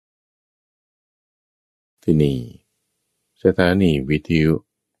ที่นี่สถานีวิทยุ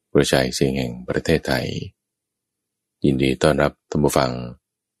กระจายเสียงแห่งประเทศไทยยินดีต้อนรับท่านผู้ฟัง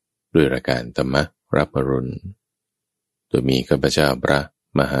ด้วยรายการธรรมรับอรุณโดยมีข้าพเจ้าพระ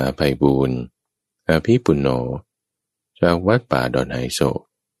มหาไพบูลย์อาภิปุณโญจากวัดป่าดอนไฮโศก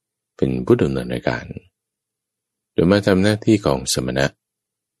เป็นผู้ดำเนินรายการโดยมาทำหน้าที่ของสมณะ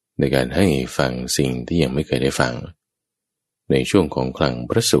ในการให้ฟังสิ่งที่ยังไม่เคยได้ฟังในช่วงของคลัง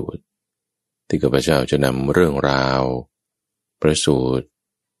พระสูตรที่ข้าพเจ้าจะนำเรื่องราวพระสูตร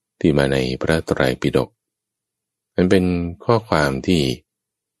ที่มาในพระไตรปิฎกมันเป็นข้อความที่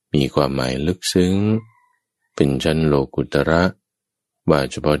มีความหมายลึกซึ้งเป็นชั้นโลกุตระว่า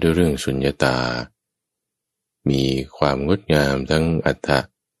เฉพาะด้วยเรื่องสุญญตามีความงดงามทั้งอรรถะ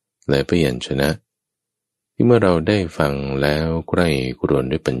และพยัญชนะที่เมื่อเราได้ฟังแล้วใคร่ครวญ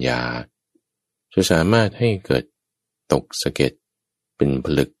ด้วยปัญญาจะสามารถให้เกิดตกสะเก็ดเป็นผ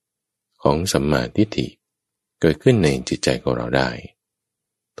ลึกของสัมมาทิฏฐิเกิดขึ้นในจิตใจของเราได้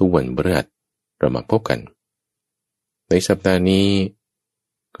ทุกวันพฤหัสเรามาพบกันในสัปดาห์นี้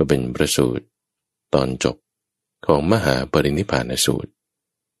ก็เป็นประสูตรตอนจบของมหาปรินิพพานสูตร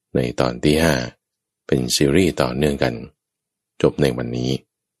ในตอนที่5เป็นซีรีส์ต่อเนื่องกันจบในวันนี้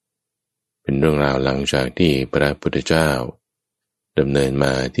เป็นเรื่องราวหลังจากที่พระพุทธเจ้าดำเนินม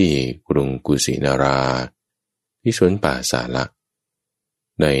าที่กรุงกุสินาราที่สวนป่าสาละ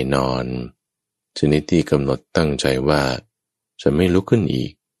ได้นอนชนิดที่กำหนดตั้งใจว่าจะไม่ลุกขึ้นอี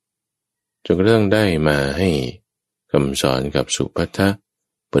กจนกระทั่งได้มาให้คำสอนกับสุภัทท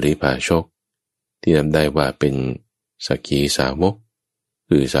ปริภาชกที่นับได้ว่าเป็นสักขีสาวก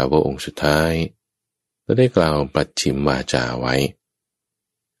คือสาวกองค์สุดท้ายและได้กล่าวปัจฉิมวาจาไว้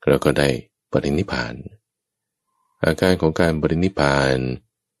แล้วก็ได้ปรินิพพานอาการของการปรินิพพาน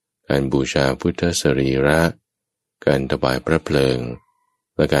การบูชาพุทธสรีระการถวายพระเพลิง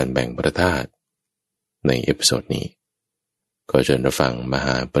และการแบ่งพระธาตุในเอพิโซดนี้ก็เชิญรับฟังมห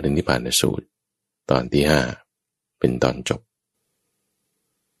าปรินิพพานสูตรตอนที่5เป็นตอนจบ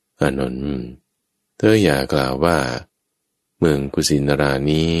อานนท์เธออย่ากล่าวว่าเมืองกุสินารา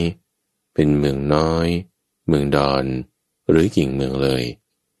นี้เป็นเมืองน้อยเมืองดอนหรือกิ่งเมืองเลย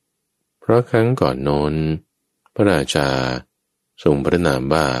เพราะครั้งก่อนโน้นพระราชาทรงพระนาม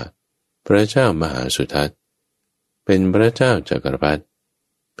ว่าพระเจ้ามหาสุทัศน์เป็นพระเจ้าจักรพรรดิ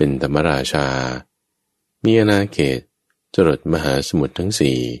เป็นธรรมราชามีอาณาเขตจรดมหาสมุทรทั้ง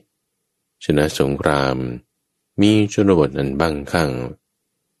สี่ชนะสงครามมีชนบทอันบังคั่ง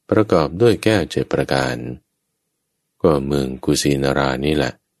ประกอบด้วยแก้ว7ประการก็เมืองกุสินารานี่แหล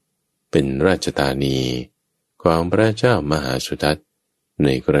ะเป็นราชธานีของพระเจ้ามหาสุทัศน์ใน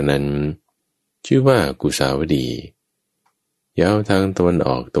กรณนั้นชื่อว่ากุสาวดียาวทางตะวันอ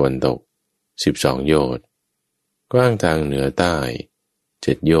อกตะวันตก12โยชน์กว้างทางเหนือใต้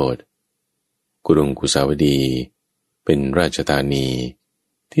7โยชน์กรุงกุสาวดีเป็นราชธานี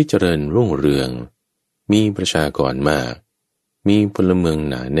ที่เจริญรุ่งเรืองมีประชากรมากมีพลเมือง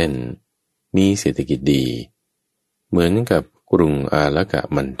หนาแน่นมีเศรษฐกิจดีเหมือนกับกรุงอาลกะ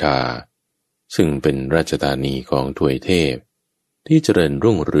มันทาซึ่งเป็นราชธานีของทวยเทพที่เจริญ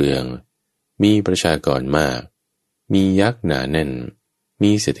รุ่งเรืองมีประชากรมากมียักษ์หนาแน่น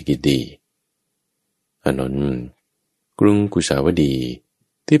มีเศรษฐกิจดีอานนท์กรุงกุสาวดี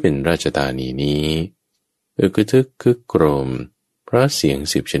ที่เป็นราชธานีนี้อึกทึกคึกโครมเพราะเสียง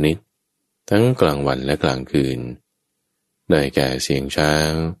10ชนิดทั้งกลางวันและกลางคืนได้แก่เสียงช้า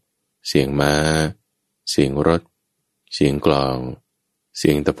งเสียงม้าเสียงรถเสียงกลองเสี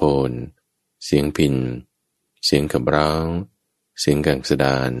ยงตะโพนเสียงพิณเสียงขับร้องเสียงกังสด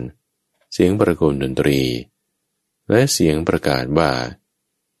านเสียงประโคมดนตรีและเสียงประกาศว่า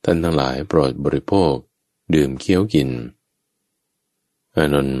ท่านทั้งหลายโปรดบริโภคดื่มเคี้ยวกินอา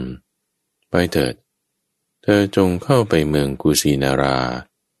นนท์ไปเถิดเธอจงเข้าไปเมืองกุสินารา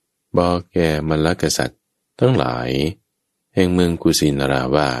บอกแก่มลกษัตริย์ทั้งหลายแห่งเมืองกุสินารา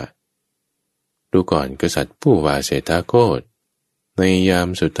ว่าดูก่อนกษัตริย์ผู้วาเสถาโคตในยาม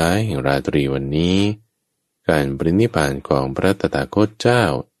สุดท้ายแห่งราตรีวันนี้การปรินิพพานของพระตถาคตเจ้า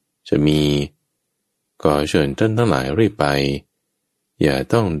จะมีขอเชิญท่านทั้งหลายรีบไปอย่า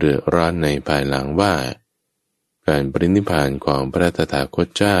ต้องเดือดร้อนในภายหลังว่าการปรินิพพานของพระตถาคต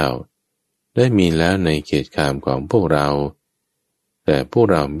เจ้าได้มีแล้วในเขตคามของพวกเราแต่พวก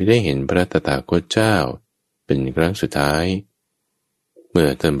เราไม่ได้เห็นพระตถาคตเจ้าเป็นครั้งสุดท้ายเมื่อ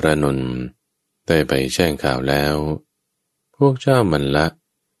ท่านพระนนท์ได้ไปแจ้งข่าวแล้วพวกเจ้ามัลละ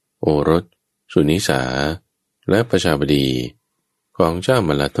โอรสสุนิสาและประชาบดีของเจ้า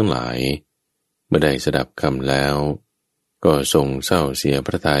มัลละทั้งหลายเมื่อได้สดับคำแล้วก็ทรงเศร้าเสียพ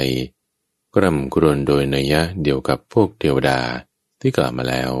ระทัยกร่ำกรวญโดยนัยยะเดียวกับพวกเทวดาที่กล่าวมา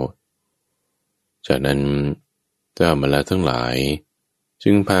แล้ว จากนั้นเจ้ามลทั้งหลายจึ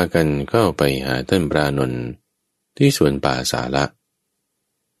งพากันเข้าไปหาท่านพระอานนท์ที่สวนป่าสาละ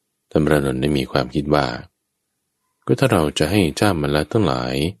ท่านพระอานนท์ได้มีความคิดว่าก็ถ้าเราจะให้เจ้ามลทั้งหลา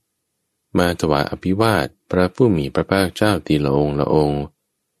ยมาถวายอภิวาทพระผู้มีพระภาคเจ้าทีละองค์ละองค์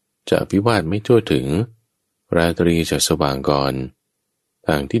จะอภิวาทไม่ทั่วถึงราตรีจะสว่างก่อนท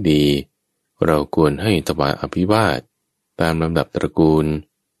างที่ดีเราควรให้ถวายอภิวาทตามลำดับตระกูล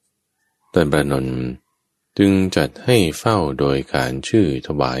ท่านพระอานนท์จึงจัดให้เฝ้าโดยขานชื่อถ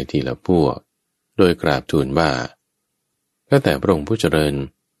วายทีละพวกโดยกราบทูลว่าข้าแต่พระองค์ผู้เจริญ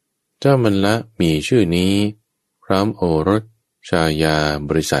เจ้ามันละมีชื่อนี้พร้อมโอรสชายาบ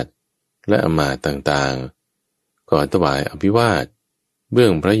ริษัทและอมาตย์ต่างๆขอถวายอภิวาทเบื้อ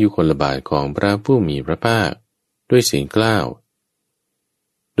งพระยุคลบาทของพระผู้มีพระภาคด้วยเสียงกล้าว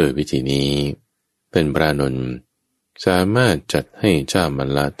โดยวิธีนี้เป็นพระอานนท์สามารถจัดให้เจ้ามัน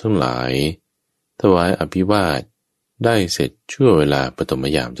ละทั้งหลายถวายอภิวาทได้เสร็จชั่วเวลาปฐม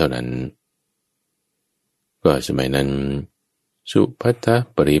ยามเท่านั้นก็สมัยนั้นสุภัทท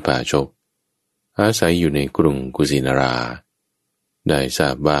ปริภาชกอาศัยอยู่ในกรุงกุสินาราได้ทรา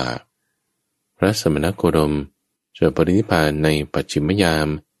บว่าพระสมณโคดมจะปรินิพพานในปัจฉิมยาม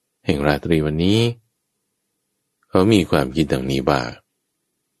แห่งราตรีวันนี้เขามีความคิดดังนี้ว่า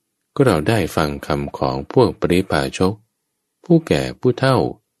ก็เราได้ฟังคำของพวกปริภาชกผู้แก่ผู้เฒ่า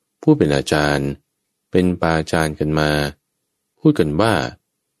ผู้เป็นอาจารย์เป็นปาจารย์กันมาพูดกันว่า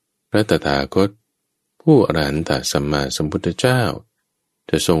พระตถาคตผู้อรหันตสัมมาสัมพุทธเจ้า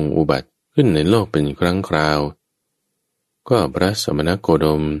จะทรงอุบัติขึ้นในโลกเป็นครั้งคราวก็พระสมณโคด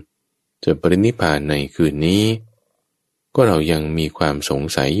มจะปรินิพพานในคืนนี้ก็เรายังมีความสง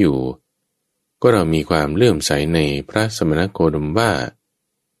สัยอยู่ก็เรามีความเลื่อมใสในพระสมณโคดมว่า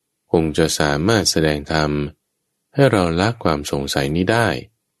คงจะสามารถแสดงธรรมให้เราละความสงสัยนี้ได้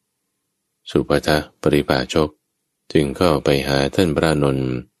สุภัททปริภาชกจึงเข้าไปหาท่านพระอานน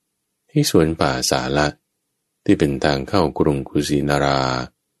ท์ที่สวนป่าสาละที่เป็นทางเข้ากรุงกุสินารา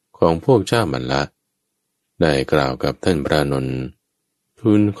ของพวกเจ้ามันละได้กล่าวกับท่านพระอานนท์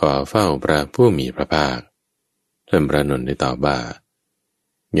ทูลขอเฝ้าพระผู้มีพระภาคท่านพระอานนท์ได้ตอบว่า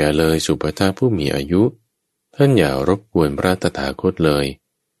อย่าเลยสุภัททผู้มีอายุท่านอย่ารบกวนพระตถาคตเลย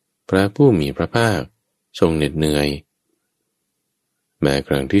พระผู้มีพระภาคทรงเหน็ดเหนื่อยแม้ค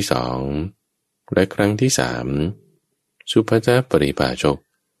รั้งที่สองและครั้งที่สามสุภัททปริภาชก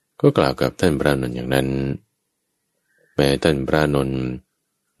ก็กล่าวกับท่านพระอานนท์อย่างนั้นแม้ท่านพระอานนท์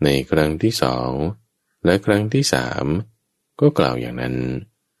ในครั้งที่สองและครั้งที่สามก็กล่าวอย่างนั้น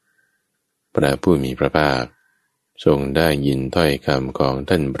พระผู้มีพระภาคทรงได้ยินถ้อยคำของ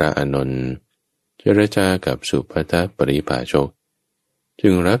ท่านพระอานนท์เจรจากับสุภัททปริภาชกจึ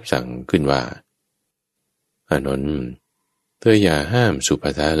งรับสั่งขึ้นว่าอานนท์เธออย่าห้ามสุ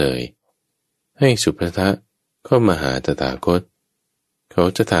ภัททะเลยให้สุภัททะเข้ามาหาตถาคตเขา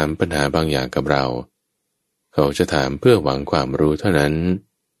จะถามปัญหาบางอย่างกับเราเขาจะถามเพื่อหวังความรู้เท่านั้น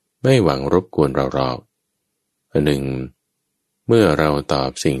ไม่หวังรบกวนเราหรอกอันหนึ่งเมื่อเราตอบ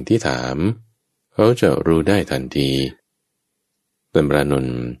สิ่งที่ถามเขาจะรู้ได้ทันทีท่านพระอานน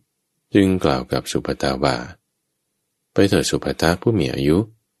ท์จึงกล่าวกับสุภัททะว่าไปเถิดสุภัททะผู้มีอายุ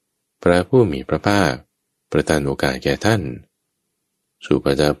พระผู้มีพระภาคประทานโอกาสแก่ท่านสุ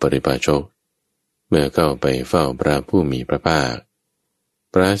ภัททปริภาชกเมื่อเข้าไปเฝ้าพระผู้มีพระภาค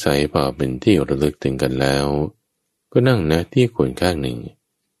ปราศัยพอเป็นที่ระลึกถึงกันแล้วก็นั่งณที่ควรข้างหนึ่ง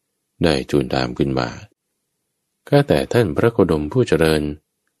ได้ทูลถามขึ้นว่าข้าแต่ท่านพระโคดมผู้เจริญ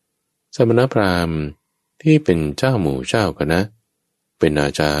สมณพราหมณ์ที่เป็นเจ้าหมู่เจ้าคณะเป็นอา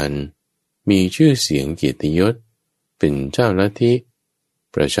จารย์มีชื่อเสียงเกียรติยศเป็นเจ้าลัทธิ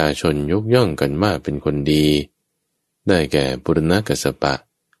ประชาชนยกย่องกันมากเป็นคนดีได้แก่ปุรณกัสสปะ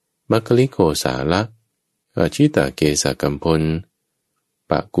มัคคิลิโกสาละอาชิตาเกสกัมพล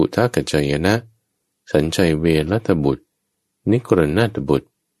ปะกุทกัจจยนะสัญชัยเวรัตบุตรนิกรณาถบุตร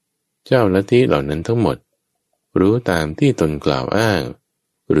เจ้าลัทธิเหล่านั้นทั้งหมดรู้ตามที่ตนกล่าวอ้าง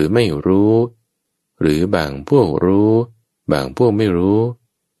หรือไม่รู้หรือบางพวกรู้บางพวกไม่รู้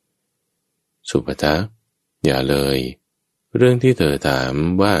สุภัททะอย่าเลยเรื่องที่เธอถาม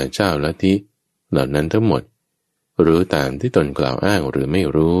ว่าเจ้าลัทธิเหล่านั้นทั้งหมดรู้ตามที่ตนกล่าวอ้างหรือไม่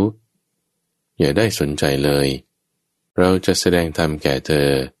รู้อย่าได้สนใจเลยเราจะแสดงธรรมแก่เธ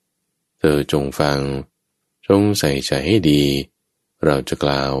อจงฟังจงใส่ใจให้ดีเราจะก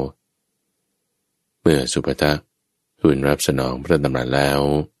ล่าวเมื่อสุภัททะทูลรับสนองพระดำรัสแล้ว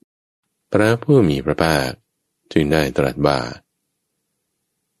พระผู้มีพระภาคจึงได้ตรัสว่า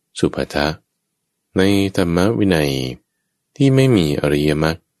สุภัททะในธรรมวินัยที่ไม่มีอริยม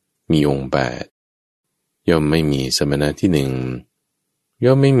รรคมีองค์8ย่อมไม่มีสมณะที่หนึ่ง ย่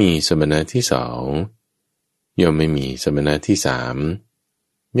อมไม่มีสมณะที่สองย่อมไม่มีสมณะที่สาม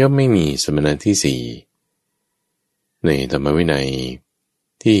ย่อมไม่มีสมณะที่สี่ในธรรมวินัย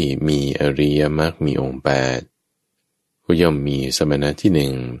ที่มีอริยมรรคมีองค์แปดก็ย่อมมีสมณะที่ห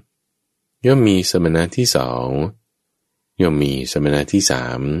นึ่งย่อมมีสมณะที่สองย่อมมีสมณะที่สา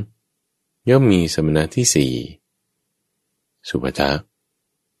มย่อมมีสมณะที่สี่สุภัททะ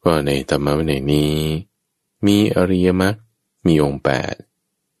ก็ในธรรมวินัยนี้มีอริยมรรคมีองค์แปด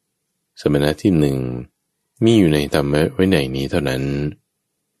สมณะที่หนึ่งมีอยู่ในธรรมวินัยนี้เท่านั้น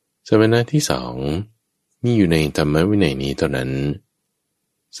สมณะที่สองมีอยู่ในธรรมวินัยนี้เท่านั้น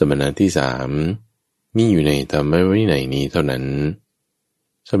สมณะที่สามมีอยู่ในธรรมวินัยนี้เท่านั้น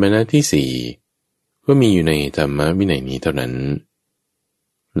สมณะที่สี่ก็มีอยู่ในธรรมวินัยนี้เท่านั้น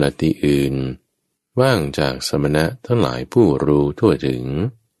ลัทธิอื่นว่างจากสมณะทั้งหลายผู้รู้ทั่วถึง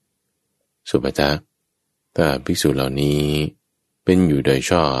สุภัททะถ้าภิกษุเหล่านี้เป็นอยู่โดย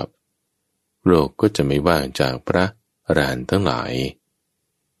ชอบโลกก็จะไม่ว่างจากพระอรหันต์ทั้งหลาย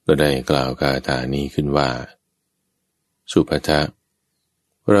ก็ได้กล่าวคาถานี้ขึ้นว่าสุภัททะ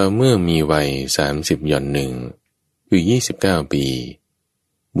เราเมื่อมีวัย30 หย่อนหนึ่งคือ29 ปี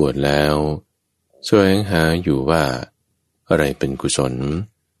บวชแล้วแสวงหาอยู่ว่าอะไรเป็นกุศล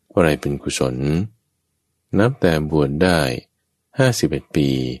อะไรเป็นกุศลนับแต่บวชได้51 ปี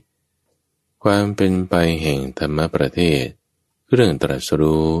ความเป็นไปแห่งธรรมประเทศเรื่องตรัส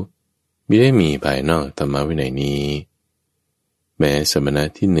รู้มิได้มีภายนอกธรรมวินัยนี้แม้สมณะ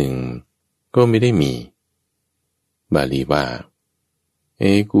ที่หนึ่งก็ไม่ได้มีบาลีว่าเอ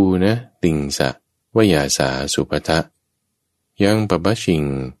กูนะติงสะวยาสาสุภัททะยังปปชิง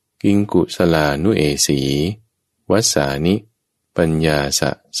กิงกุสลานุเอสีวัสสานิปัญญาสะ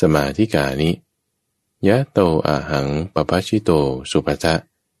สมาธิกานิยะโตอาหังปปชิโตสุภัททะ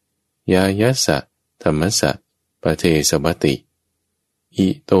ยายัสสะธรรมสะปะเทสวติอิ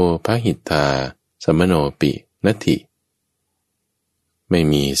โตภหิตตาสมโนปินัตถิไม่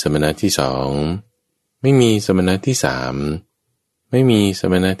มีสมณะที่สองไม่มีสมณะที่สามไม่มีส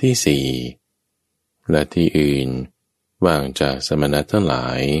มณะที่สี่และที่อื่นว่างจากสมณะทั้งหลา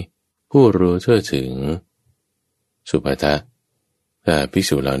ยผู้รู้ทั่วถึงสุภัททะถ้าภิก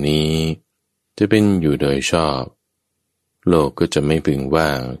ษุเหล่านี้จะเป็นอยู่โดยชอบโลกก็จะไม่พึงว่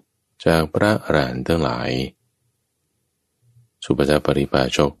างจากพระอรหันต์ทั้งหลายสุภัททปริภา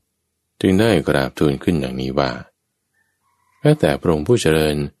ชกจึงได้กราบทูลขึ้นอย่างนี้ว่าข้าแต่พระองค์ผู้เจริ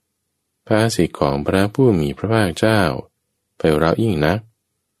ญภาษิตของพระผู้มีพระภาคเจ้าไพเราะยิ่งนัก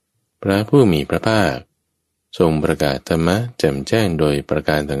พระผู้มีพระภาคทรงประกาศธรรมะแจ่มแจ้งโดยประก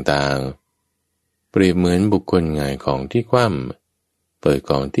ารต่างๆเปรียบเหมือนบุคคลหงายของที่คว่ำเปิด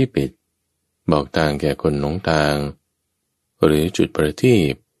กล่องที่ปิดบอกทางแก่คนหลงทางหรือจุดประที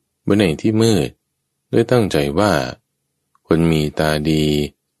ปบนในที่มืดด้วยตั้งใจว่าคนมีตาดี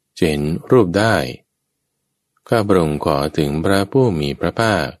จะเห็นรูปได้ข้าพระองค์ขอถึงพระผู้มีพระภ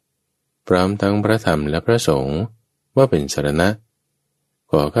าคพร้อมทั้งพระธรรมและพระสงฆ์ว่าเป็นสรณะ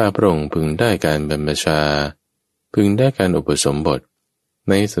ขอข้าพระองค์พึงได้การบรรพชาพึงได้การอุปสมบท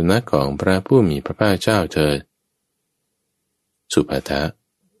ในสำนักของพระผู้มีพระภาคเจ้าเถิดสุภัททะ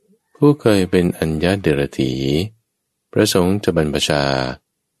ผู้เคยเป็นอัญญเดรถีประสงค์จะบรรพชา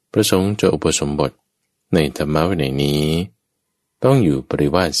ประสงค์จะอุปสมบทในธรรมวินัยนี้ต้องอยู่ปริ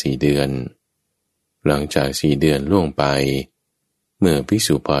วาส4 เดือนหลังจาก4 เดือนล่วงไปเมื่อภิก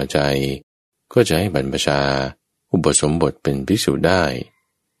ษุพอใจก็จะให้บรรพชาอุปสมบทเป็นภิกษุได้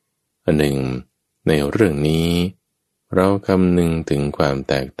อันหนึ่งในเรื่องนี้เราคำนึงถึงความ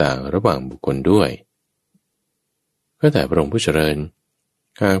แตกต่างระหว่างบุคคลด้วยก็แต่พระองค์ผู้เจริญ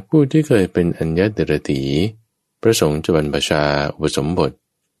หากผู้ที่เคยเป็นอัญญเดรถีประสงค์จะบรรพชาอุปสมบท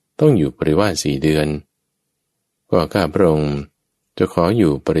ต้องอยู่ปริวาส4 เดือนก็ข้าพระองค์จะขออ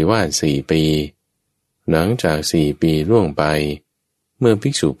ยู่ปริวาส4 ปีหลังจาก4 ปีล่วงไปเมื่อภิ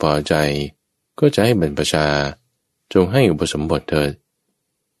กษุพอใจก็จะให้บรรพชาจงให้อุปสมบทเถิด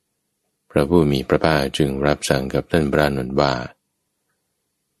พระผู้มีพระภาคจึงรับสั่งกับท่านพระอานนท์ว่า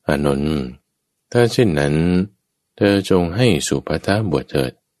อานนท์ถ้าเช่นนั้นเธอจงให้สุภัททะบวชเถิ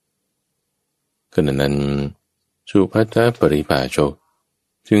ดขณะนั้นสุภัททปริภาชก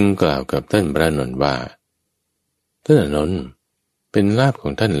จึงกล่าวกับท่านพระอานนท์ว่าท่านอานนท์เป็นลาภขอ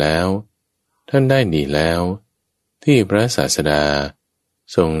งท่านแล้วท่านได้ดีแล้วที่พระศาสดา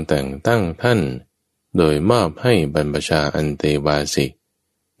ทรงแต่งตั้งท่านโดยมอบให้บรรพชาอันเตวาสิก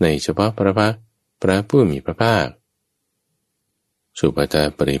ในเฉพาะพระพักตร์พระผู้มีพระภาคสุภัทท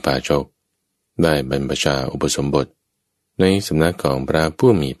ปริภาชกได้บรรพชาอุปสมบทในสำนักของพระ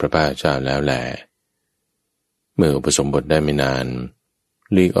ผู้มีพระภาคเจ้าแล้วแลเมื่ออุปสมบทได้ไม่นาน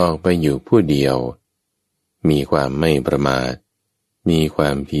หลีกออกไปอยู่ผู้เดียวมีความไม่ประมาท มีควา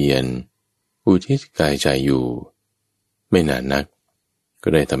มเพียรอุทิศกายใจอยู่ไม่นานนักก็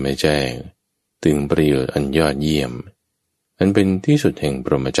ได้ทำให้แจ้งถึงประโยชน์อันยอดเยี่ยมอันเป็นที่สุดแห่งพ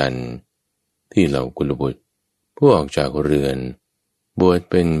รหมจรรย์ที่เหล่ากุลบุตรผู้ออกจากเรือนบวช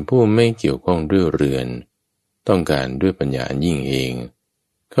เป็นผู้ไม่เกี่ยวข้องด้วยเรือนต้องการด้วยปัญญายิ่งเอง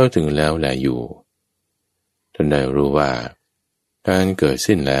เข้าถึงแล้วแลอยู่จนได้รู้ว่าการเกิด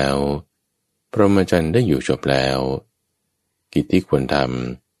สิ้นแล้วพรหมจรรย์ได้อยู่จบแล้วกิจที่ควรท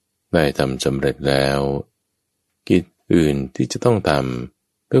ำได้ทำสำเร็จแล้วกิจอื่นที่จะต้องท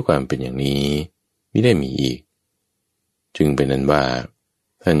ำเพื่อความเป็นอย่างนี้มิได้มีอีกจึงเป็นนั้นว่า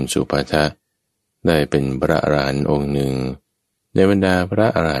ท่านสุภัททะได้เป็นพระอรหันต์องค์หนึ่งในบรรดาพระ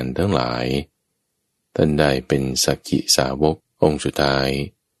อรหันต์ทั้งหลายท่านได้เป็นสักขิสาวกองค์สุดท้าย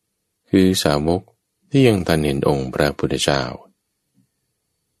คือสาวกที่ยังทันเห็นองค์พระพุทธเจ้า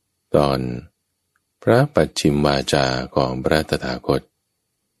ตอนพระปัจฉิมวาจาของพระตถาคต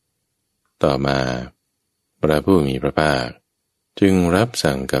ต่อมาพระผู้มีพระภาคจึงรับ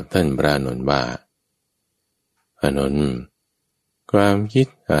สั่งกับท่านพระอานนท์ว่าอานนท์ความคิด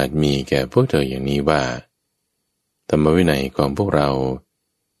อาจมีแก่พวกเธออย่างนี้ว่าธรรมวินัยของพวกเรา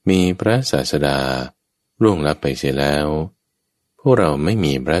มีพระศาสดาล่วงลับไปเสียแล้วพวกเราไม่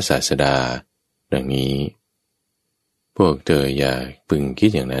มีพระศาสดาดังนี้พวกเธออย่าพึงคิด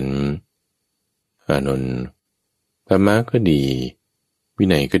อย่างนั้นอานนท์ธรรมะก็ดีวิ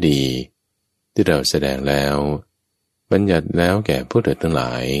นัยก็ดีที่เราแสดงแล้วบัญญัติแล้วแก่พวกเธอทั้งหล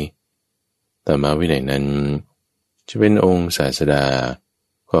ายธรรมวินัยนั้นจะเป็นองค์ศาสดา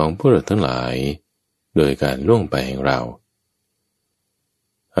ของพวกเราทั้งหลายโดยการล่วงไปแห่งเรา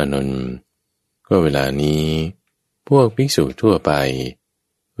อานนท์ก็เวลานี้พวกภิกษุทั่วไป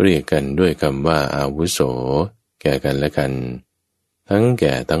เรียกกันด้วยคำว่าอาวุโสแก่กันและกันทั้งแ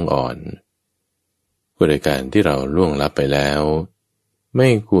ก่ทั้งอ่อนก็โดยการที่เราล่วงลับไปแล้วไม่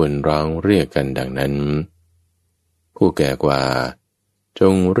ควรร้องเรียกกันดังนั้นผู้แก่กว่าจ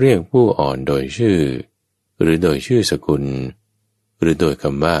งเรียกผู้อ่อนโดยชื่อหรือโดยชื่อสกุลหรือโดยค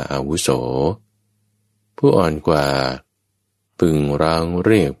ำว่าอาวุโสผู้อ่อนกว่าพึงร้องเ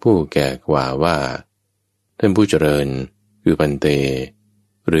รียกผู้แก่กว่าว่าท่านผู้เจริญคือปันเต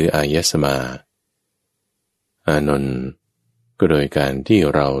หรืออายสมาอานนท์ก็โดยการที่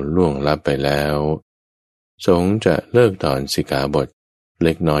เราล่วงลับไปแล้วสงฆ์จะเลิกถอนสิกขาบทเ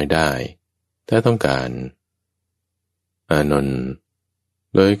ล็กน้อยได้ถ้าต้องการอานนท์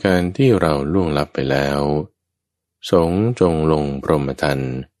โดยการที่เราล่วงลับไปแล้วสงฆ์จงลงพรหมทาน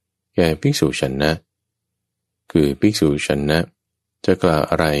แก่ภิกษุชนะคือภิกษุชนะจะกล่าว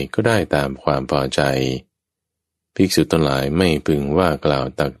อะไรก็ได้ตามความพอใจภิกษุทั้งหลายไม่พึงว่ากล่าว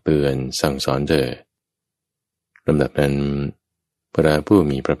ตักเตือนสั่งสอนเถิดลำดับนั้นพระผู้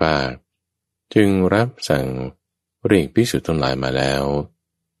มีพระภาคจึงรับสั่งเรียกภิกษุทั้งหลายมาแล้ว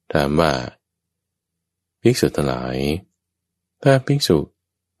ถามว่าภิกษุทั้งหลายถ้าภิกษุ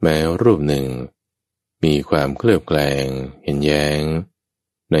แม้รูปหนึ่งมีความเคลือบแคลงเห็นแย้ง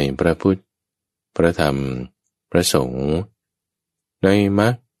ในพระพุทธพระธรรมพระสงฆ์ในมรร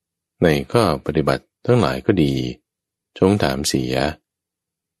คในข้อปฏิบัติทั้งหลายก็ดีจงถามเสีย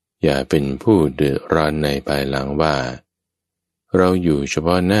อย่าเป็นผู้เดือดร้อนในภายหลังว่าเราอยู่เฉพ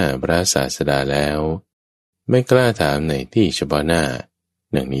าะหน้าพระศาสดาแล้วไม่กล้าถามในที่เฉพาะหน้า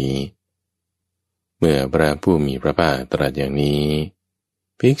ดังนี้เมื่อพระผู้มีพระภาคตรัสอย่างนี้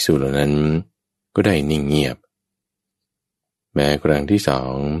ภิกษุเหล่านั้นก็ได้นิ่งเงียบแม้ครั้งที่สอ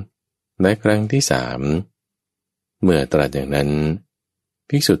งและครั้งที่สามเมื่อตรัสอย่างนั้น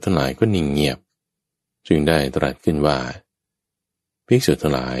ภิกษุทั้งหลายก็นิ่งเงียบจึงได้ตรัสขึ้นว่าภิกษุทั้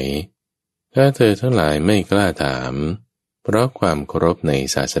งหลายถ้าเธอทั้งหลายไม่กล้าถามเพราะความเคารพใน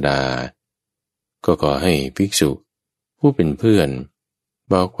ศาสดาก็ขอให้ภิกษุผู้เป็นเพื่อน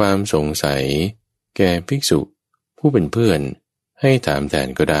บอกความสงสัยแก่ภิกษุผู้เป็นเพื่อนให้ถามแทน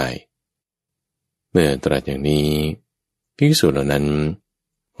ก็ได้เมื่อตรัสอย่างนี้ภิกษุเหล่านั้น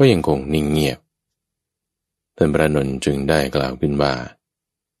ก็ยังคงนิ่งเงียบท่านพระอานนท์จึงได้กล่าวขึ้นว่า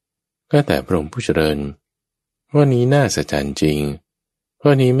ข้าแต่พระองค์ผู้เจริญข้อนี้น่าสัจจรรย์จริงข้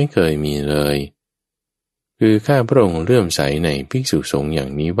อนี้ไม่เคยมีเลยคือข้าพระองค์เลื่อมใสในภิกษุสงฆ์อย่า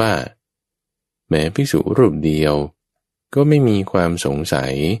งนี้ว่าแม้ภิกษุรูปเดียวก็ไม่มีความสงสั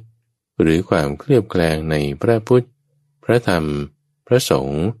ยหรือความเคลือบแคลงในพระพุทธพระธรรมพระสง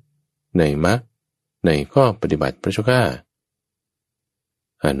ฆ์ในมรรคในข้อปฏิบัติพระเจ้าข้า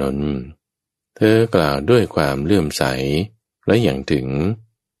อานนท์เธอกล่าวด้วยความเลื่อมใสและอย่างถึง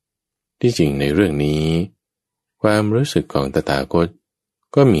ที่จริงในเรื่องนี้ความรู้สึกของตถาคต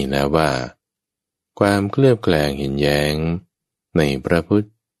ก็มีแล้วว่าความเคลือบแคลงเห็นแย้งในพระพุทธ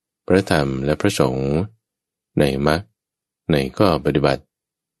พระธรรมและพระสงฆ์ในมรรค ในข้อปฏิบัติ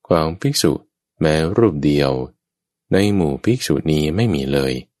ของภิกษุแม้รูปเดียวในหมู่ภิกษุนี้ไม่มีเล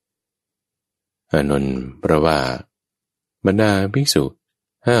ยอานนท์เพราะว่าบรรดาภิกษุ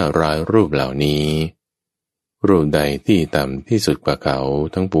500 รูปเหล่านี้รูปใดที่ต่ำที่สุดกว่าเขา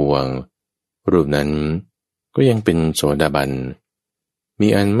ทั้งปวงรูปนั้นก็ยังเป็นโสดาบันมี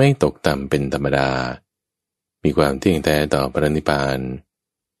อันไม่ตกต่ำเป็นธรรมดามีความเที่ยงแท้ต่อพระนิพพาน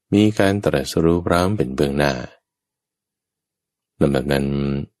มีการตรัสรู้พร้อมเป็นเบื้องหน้าลำดับนั้น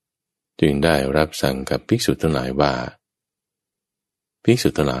จึงได้รับสั่งกับภิกษุทั้งหลายว่าภิกษุ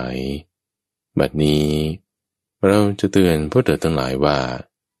ทั้งหลายบัดนี้เราจะเตือนพวกเธอทั้งหลายว่า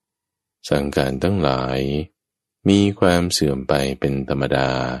สังขารทั้งหลายมีความเสื่อมไปเป็นธรรมดา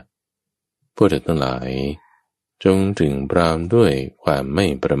พวกเธอทั้งหลายจงถึงพร้อมด้วยความไม่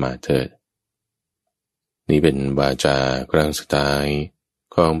ประมาทเถิดนี่เป็นวาจากลางสุดท้าย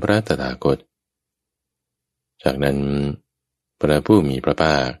ของพระตถาคตจากนั้นพระผู้มีพระภ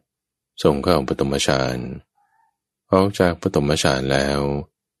าคทรงเข้าปฐมฌานออกจากปฐมฌานแล้ว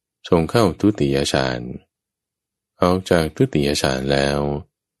ทรงเข้าทุติยฌานออกจากทุติยฌานแล้ว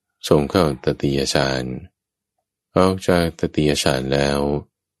ทรงเข้าตติยฌานออกจากตติยฌานแล้ว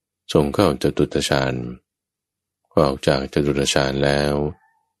ทรงเข้าจตุตฌานออกจากจตุตฌานแล้ว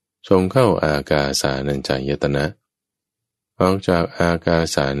ทรงเข้าอากาสานัญจายตนะออกจากอากา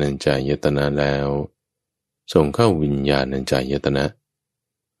สานัญจายตนะแล้วทรงเข้าวิญญาณัญจายตนะ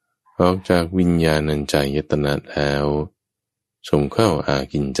ออกจากวิญญาณัญจายตนะแล้วทรงเข้าอา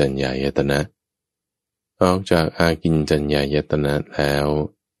กิญจัญญายตนะออกจากอากิญจัญญายตนะแล้ว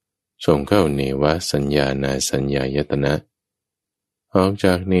ทรงเข้าเนวสัญญานาสัญญายตนะออกจ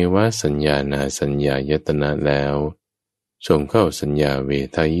ากเนวสัญญานาสัญญายตนะแล้วทรงเข้าสัญญาเว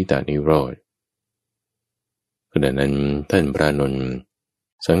ทายตานิโรธขณะนั้นท่านพระนนท์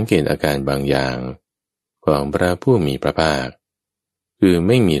สังเกตอาการบางอย่างของพระผู้มีพระภาคคือไ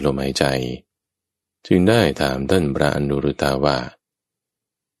ม่มีลมหายใจจึงได้ถามท่านพระอนุรุตธาว่า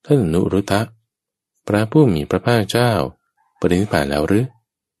ท่านอนุรุตธะพระผู้มีพระภาคเจ้าปรินิพพานแล้วหรือ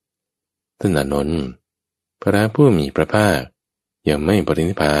ท่านอานนท์พระผู้มีพระภาคยังไม่ปริ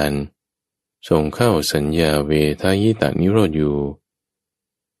นิพพานทรงเข้าสัญญาเวทายตานิโรธอยู่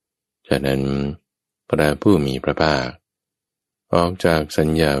จากนั้นพระผู้มีพระภาคออกจากสัญ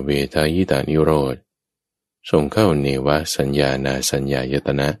ญาเวทายตานิโรธทรงเข้าเนวสัญญานาสัญญายต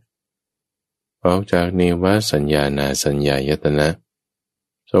นะออกจากเนวสัญญานาสัญญายตนะ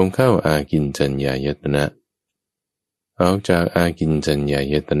ทรงเข้าอากิญจัญญายตนะออกจากอากิญจัญญา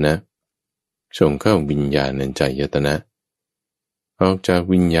ยตนะทรงเข้าวิญญาณัญจายตนะออกจาก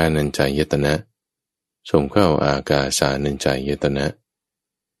วิญญาณัญจายตนะทรงเข้าอากาสานัญจายตนะ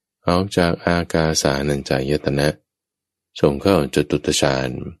ออกจากอากาสานัญจายตนะทรงเข้าจตุตฌา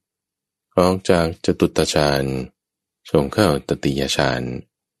นออกจากจตุตฌานทรงเข้าตติยฌาน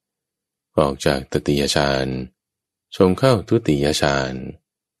ออกจากตติยฌานทรงเข้าทุติยฌาน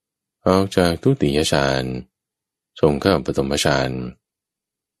ออกจากทุติยฌานทรงเข้าปฐมฌาน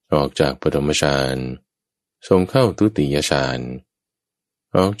ออกจากปฐมฌานทรงเข้าทุติยฌาน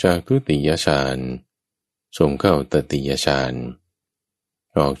ออกจากทุติยฌานทรงเข้าตติยฌาน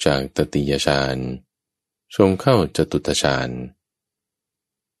ออกจากตติยฌานทรงเข้าจตุตฌาน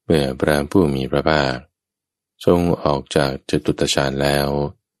เมื่อพระผู้มีพระภาคทรงออกจากจตุตฌานแล้ว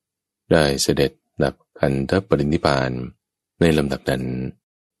ได้เสด็จดับขันธปรินิพพานในลำดับนั้น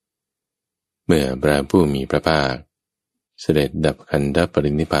เมื่อพระผู้มีพระภาคเสด็จดับขันธป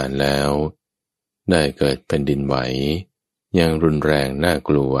รินิพพานแล้วได้เกิดแผ่นดินไหวอย่างรุนแรงน่า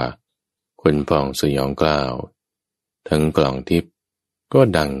กลัวคนพองสยองกล้าวทั้งกล่องทิพย์ก็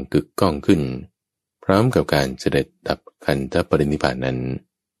ดังกึกก้องขึ้นพร้อมกับการเสด็จดับขันธปรินิพพานนั้น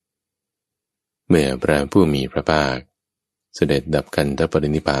เมื่อพระผู้มีพระภาคเสด็จดับขันธปริ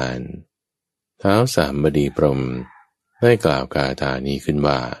นิพพานท้าวสามบดีพรหมได้กล่าวคาถานี้ขึ้น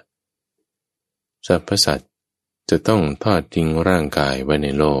ว่าสรรพสัตว์จะต้องทอดทิ้งร่างกายไว้ใน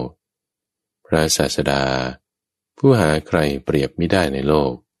โลกพระศาสดาผู้หาใครเปรียบไม่ได้ในโล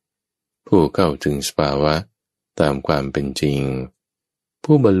กผู้เข้าถึงสภาวะตามความเป็นจริง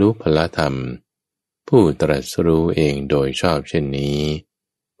ผู้บรรลุพลธรรมผู้ตรัสรู้เองโดยชอบเช่นนี้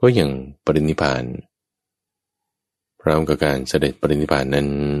ก็ยังปรินิพพานพร้อมกับการเสด็จปรินิพพานนั้น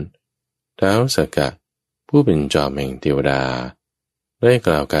ท้าวสักกะผู้เป็นจอมแห่งเทวดาได้ก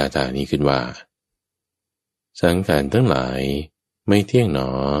ล่าวคาถานี้ขึ้นว่าสังขารทั้งหลายไม่เที่ยงหน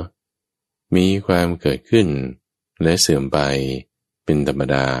อมีความเกิดขึ้นและเสื่อมไปเป็นธรรม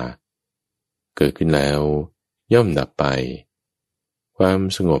ดาเกิดขึ้นแล้วย่อมดับไปความ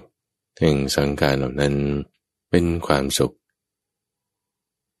สงบแห่งสังขารเหล่านั้นเป็นความสุข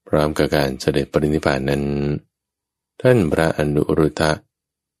พร้อมกับการเสด็จปรินิพพานนั้น ท่านพระอนุรุทธะ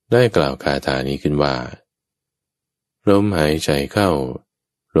ได้กล่าวคาถานี้ขึ้นว่าลมหายใจเข้า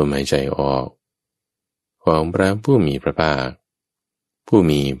ลมหายใจออกของพระผู้มีพระภาคผู้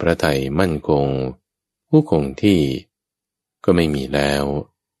มีพระทัยมั่นคงผู้คงที่ก็ไม่มีแล้ว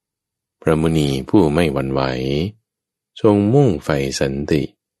พระมุนีผู้ไม่หวั่นไหวทรงมุ่งใฝ่สันติ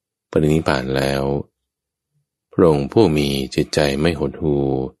ปรินิพพานแล้วพระองค์ผู้มีจิตใจไม่หดหู่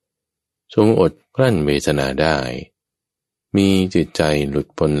ทรงอดกลั้นเวทนาได้มีจิตใจหลุด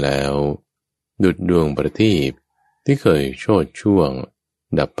พ้นแล้วดุจดวงประทีปที่เคยโชติช่วง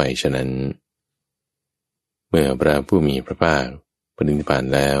ดับไปฉะนั้นเมื่อพระผู้มีพระภาคปรินิพพาน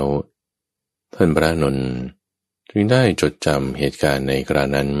แล้วท่านพระอานนท์จึงได้จดจำเหตุการณ์ในครา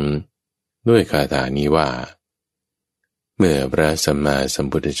นั้นด้วยคาถานี้ว่าเมื่อพระสัมมาสัม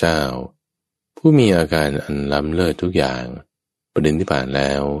พุทธเจ้าผู้มีอาการอันล้ำเลิศทุกอย่างปรินิพพานแ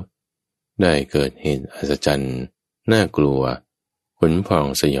ล้วได้เกิดเหตุอัศจรรย์น่ากลัวขนพอง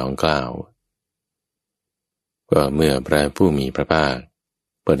สยองกล่าวก็เมื่อพระผู้มีพระภาค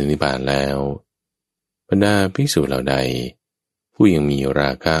ปรินิพพานแล้วบรรดาภิกษุเหล่าใดผู้ยังมีร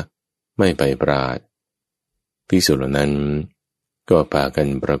าคะไม่ไปปราดภิกษุเหล่านั้นก็พากัน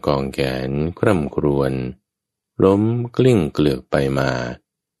ประคองแขนคร่ำครวญล้มกลิ้งเกลือกไปมา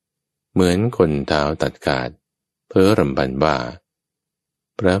เหมือนคนเท้าตัดขาดเพ้อรำพันว่า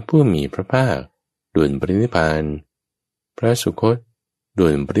พระผู้มีพระภาคด่วนปรินิพพานพระสุคตด่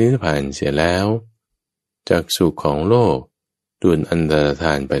วนปรินิพพานเสียแล้วจักษุของโลกด่วนอันตรธ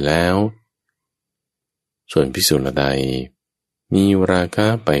านไปแล้วส่วนภิกษุเหล่าใดมีราคะ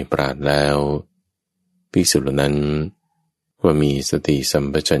ไปปราดแล้วภิกษุเหล่านั้นว่ามีสติสัม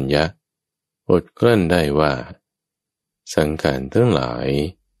ปชัญญะอดกลั้นได้ว่าสังขารทั้งหลาย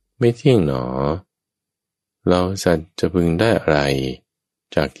ไม่เที่ยงหนอเราสัตว์จะพึงได้อะไร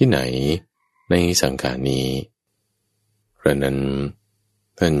จากที่ไหนในสังขารนี้เพราะนั้น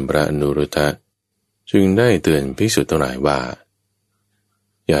ท่านพระอนุรุทธะจึงได้เตือนภิกษุทั้งหลายว่า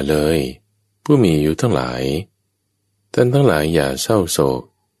อย่าเลยผู้มีอายุทั้งหลายท่านทั้งหลายอย่าเศร้าโศก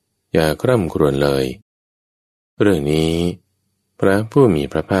อย่าคร่ำครวญเลยเรื่องนี้พระผู้มี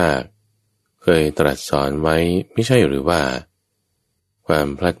พระภาคเคยตรัสสอนไว้ไม่ใช่หรือว่าความ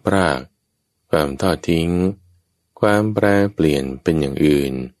พลัดพรากความทอดทิ้งความแปรเปลี่ยนเป็นอย่างอื่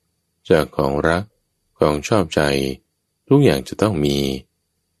นจากของรักของชอบใจทุกอย่างจะต้องมี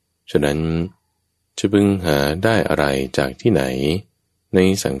ฉะนั้นจะพึงหาได้อะไรจากที่ไหนใน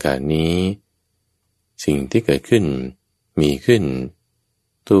สังขารนี้สิ่งที่เกิดขึ้นมีขึ้น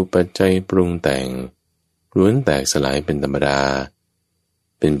ถูกปัจจัยปรุงแต่งล้วนแตกสลายเป็นธรรมดา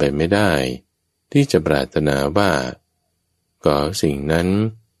เป็นไปไม่ได้ที่จะปรารถนาว่าก็สิ่งนั้น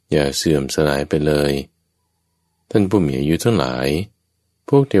อย่าเสื่อมสลายไปเลยท่านผู้มีอายุทั้งหลายพ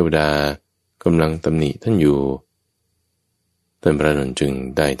วกเทวดากำลังตำหนิท่านอยู่ท่านพระอานนท์จึง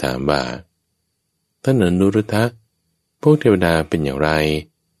ได้ถามว่าท่านอนุรุทธะพวกเทวดาเป็นอย่างไร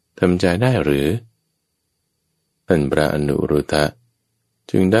ทำใจได้หรือท่านพระอนุรุทธะ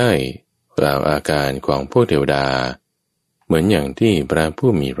จึงได้กล่าวอาการของพวกเทวดาเหมือนอย่างที่พระผู้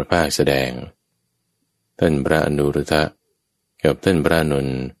มีพระภาคแสดงท่านพระอนุรุทธะกับท่านพระอานน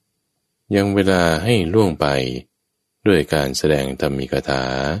ท์ยังเวลาให้ล่วงไปด้วยการแสดงธรรมิกถา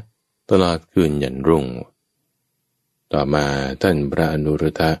ตลอดคืนยันรุ่งต่อมาท่านพระอนุรุ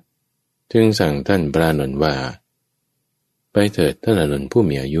ทธะจึงสั่งท่านพระอานนท์ว่าไปเถิดท่านอานนท์ผู้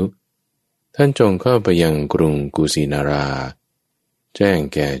มีอายุท่านจงเข้าไปยังกรุงกุสินาราแจ้ง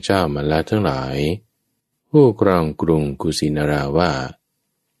แก่เจ้ามลทั้งหลายผู้ครองกรุงกุสินาราว่า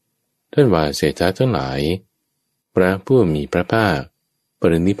ท่านว่าเศรษฐะทั้งหลายพระผู้มีพระภาคป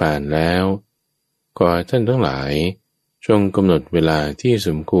รินิพพานแล้วขอท่านทั้งหลายจงกำหนดเวลาที่ส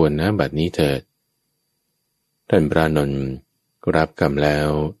มควรณบัดนี้เถิดท่านพระอานนท์รับคำแล้ว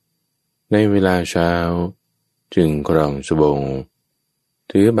ในเวลาเช้าจึงครองสบง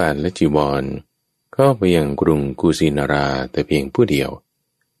ถือบาทและจีวรเข้าไปยังกรุงกุสินาราแต่เพียงผู้เดียว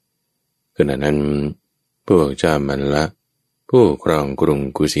ขณะนั้นพวกเจ้ามัลละผู้ครองกรุง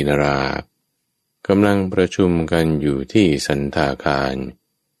กุสินารากำลังประชุมกันอยู่ที่สันทาคาร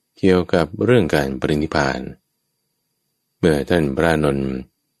เกี่ยวกับเรื่องการปรินิพพานเมื่อท่านพระอานนท์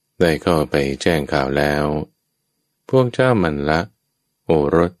ได้เข้าไปแจ้งข่าวแล้วพวกเจ้ามัลละโอ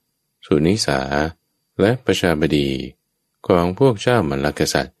รสสุนิสาและประชาบดีของพวกเจ้ามัลลก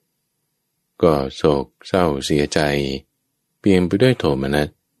ษัตริย์ก็โศกเศร้าเสียใจเปี่ยมไปด้วยโทมนัส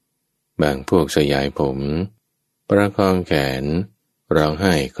บางพวกสยายผมประคองแขนร้องไ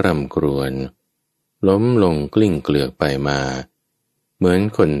ห้คร่ำครวญล้มลงกลิ้งเกลือกไปมาเหมือน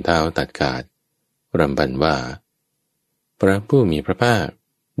คนเท้าตัดขาดรำพันว่าพระผู้มีพระภาค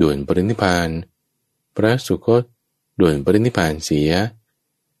ด่วนปรินิพพานพระสุคต ด่วนปรินิพพานเสีย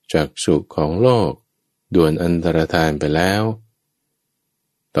จากสุขของโลกด่วนอันตรธานไปแล้ว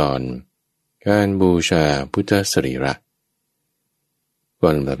ตอนการบูชาพุทธสรีระก่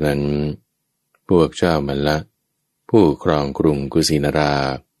อนแบบนั้นพวกเจ้ามัลละผู้ครองกรุงกุสินารา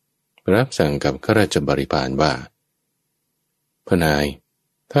รับสั่งกับข้าราชบริพารว่าพระนาย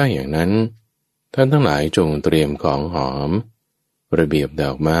ถ้าอย่างนั้นท่านทั้งหลายจงเตรียมของหอมระเบียบด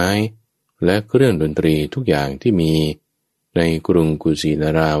อกไม้และเครื่องดนตรีทุกอย่างที่มีในกรุงกุสิน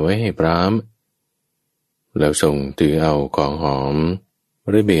าราไว้ให้พร้อมแล้วทรงถือเอาของหอม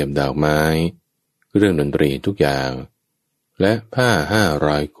ระเบียบดอกไม้เครื่องดนตรีทุกอย่างและผ้า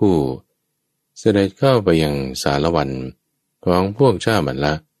500 คู่เสด็จเข้าไปยังสารวันของพวกเจ้ามัลล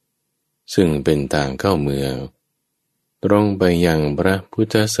ะซึ่งเป็นทางเข้าเมืองตรงไปยังพระพุท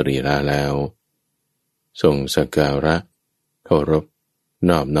ธสรีระแล้วทรงสักการะเคารพ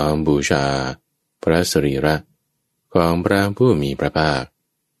นอบน้อมบูชาพระสรีระของพระผู้มีพระภาค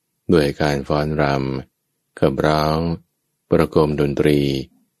ด้วยการฟ้อนรำขับร้องประโคมดนตรี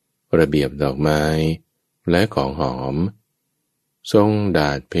ระเบียบดอกไม้และของหอมทรงด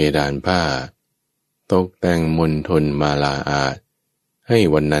าดเพดานผ้าตกแต่งมณฑลมาลาอาสให้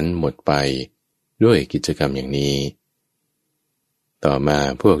วันนั้นหมดไปด้วยกิจกรรมอย่างนี้ต่อมา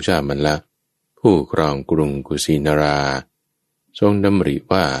พวกเจ้ามัลละผู้ครองกรุงกุสินาราทรงดำริ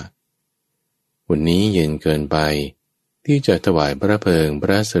ว่าวันนี้เย็นเกินไปที่จะถวายพระเพลิงพ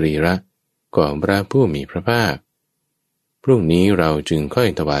ระสรีระของพระผู้มีพระภาคพรุ่งนี้เราจึงค่อย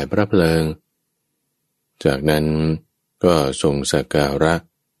ถวายพระเพลิงจากนั้นก็ทรงสักการะ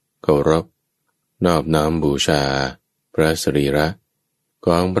เคารพนอบน้อมบูชาพระสรีระข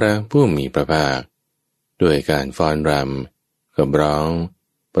องพระผู้มีพระภาคด้วยการฟ้อนรำขับร้อง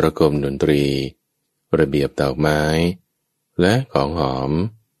ประโคมดนตรีระเบียบดอกไม้และของหอม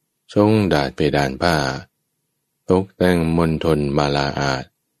ทรงดาดเพดานผ้าตกแต่งมณฑลมาลาอาส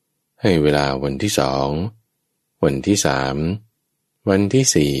ให้เวลาวันที่2วันที่3วัน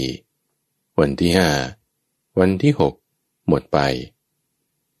ที่4วันที่5วันที่6หมดไป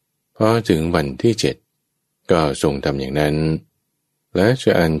พอถึงวันที่7ก็ทรงทำอย่างนั้นและจ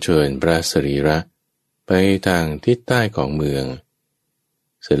ะอัญเชิญพระสรีระไปทางทิศใต้ของเมือง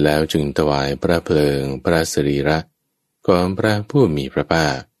เสร็จแล้วจึงถวายพระเพลิงพระสรีระของพระผู้มีพระภา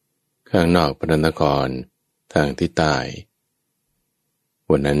คข้างนอกพระนครทางทิศใต้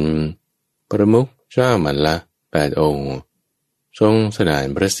วันนั้นประมุขเจ้ามัลละ8 องค์ทรงสนาน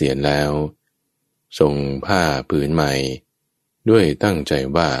พระเศียรแล้วทรงผ้าผืนใหม่ด้วยตั้งใจ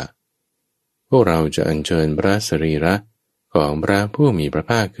ว่าพวกเราจะอัญเชิญพระสรีระของพระผู้มีพระ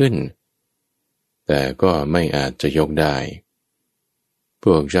ภาคขึ้นแต่ก็ไม่อาจจะยกได้พ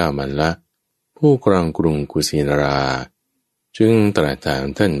วกเจ้ามัลละผู้ครองกรุงกุสินาราจึงตรัสถาม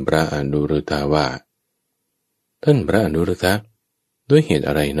ท่านพระอนุรุทธะว่าท่านพระอนุรุทธะด้วยเหตุ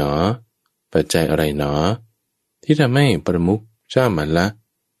อะไรหนอปัจจัยอะไรหนอที่ทำให้ประมุขเจ้ามัลละ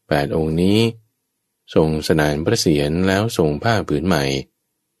8 องค์นี้ทรงสนานพระเศียรแล้วทรงผ้าผืนใหม่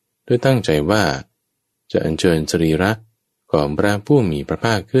ด้วยตั้งใจว่าจะอัญเชิญสรีระของพระผู้มีพระภ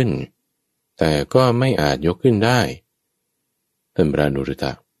าคขึ้นแต่ก็ไม่อาจยกขึ้นได้ท่านพระอนุรุทธ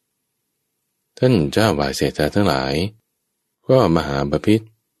ะท่านเจ้าวาเสสะทั้งหลายก็มหาบพิตร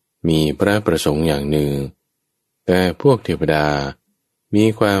มีพระประสงค์อย่างหนึ่งแต่พวกเทวดามี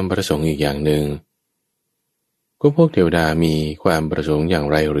ความประสงค์อีกอย่างหนึ่งก็พวกเทวดามีความประสงค์อย่าง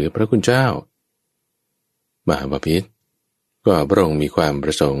ไรหรือพระคุณเจ้ามหาบพิตรก็พระองค์มีความป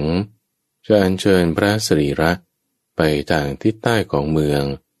ระสงค์จะอัญเชิญพระสรีระไปทางทิศใต้ของเมือง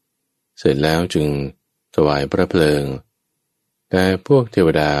เสร็จแล้วจึงถวายพระเพลิงแต่พวกเทว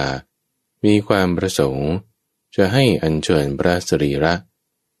ดามีความประสงค์จะให้อัญเชิญพระสรีระ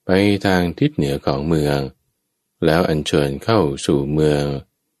ไปทางทิศเหนือของเมืองแล้วอัญเชิญเข้าสู่เมือง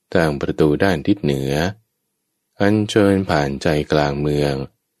ทางประตูด้านทิศเหนืออัญเชิญผ่านใจกลางเมือง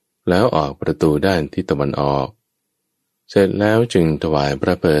แล้วออกประตูด้านทิศตะวันออกเสร็จแล้วจึงถวายพร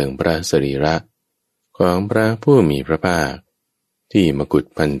ะเพลิงพระสรีระของพระผู้มีพระภาคที่มกุฏ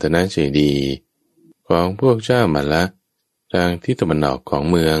พันธนเจดีย์ของพวกเจ้ามัลละทางทิศตะวันออกของ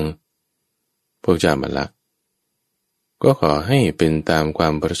เมืองพวกเจ้ามัลละก็ขอให้เป็นตามควา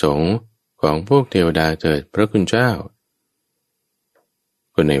มประสงค์ของพวกเทวดาเถิดพระคุณเจ้า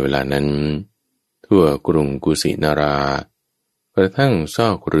ก็ในเวลานั้นทั่วกรุงกุสินารากระทั่งซอ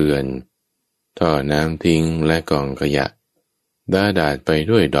กเรือนท่อน้ำทิ้งและกองขยะดาดไป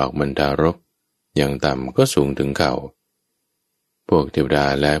ด้วยดอกมันดารกอย่างต่ำก็สูงถึงเข่าพวกเทวดา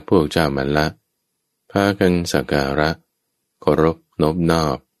และพวกเจ้ามัลละพากันสักการะเคารพนบนอ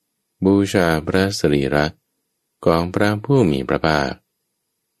บบูชาพระสรีระของพระผู้มีพระภาค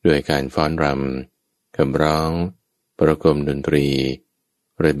ด้วยการฟ้อนรำขับร้องป ประกมดนตรี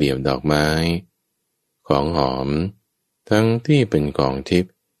ระเบียบดอกไม้ของหอมทั้งที่เป็นของทิพ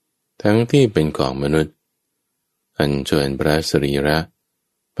ย์ทั้งที่เป็นของมนุษย์อัญเชิญพระสรีระ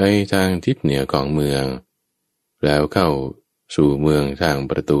ไปทางทิศเหนือของเมืองแล้วเข้าสู่เมืองทาง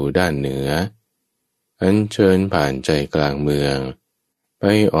ประตูด้านเหนืออัญเชิญผ่านใจกลางเมืองไป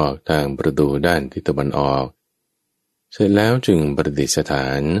ออกทางประตูด้านทิศตะวันออกเสร็จแล้วจึงประดิษฐา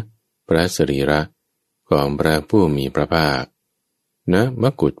นพระสรีระของพระผู้มีพระภาคณม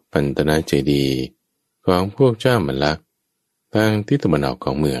กุฏปันตนะเจดีย์ของพวกเจ้ามัลละทางทิศตะวันออกข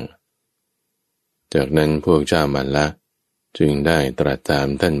องเมืองจากนั้นพวกเจ้ามัลละจึงได้ตรัสถาม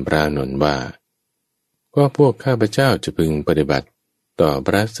ท่านพระอานนท์ว่าก็พวกข้าพเจ้าจะพึงปฏิบัติต่อพ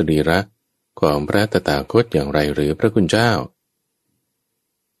ระสรีระของพระตถาคตอย่างไรหรือพระคุณเจ้า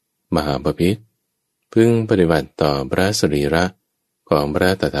มหาบพิตรพึงปฏิบัติต่อพระสรีระของพระ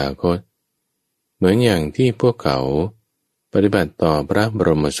ตถาคตเหมือนอย่างที่พวกเขาปฏิบัติต่อพระบ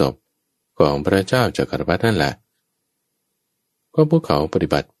รมศพของพระเจ้าจักรพรรดินั่นแหละก็พวกเขาปฏิ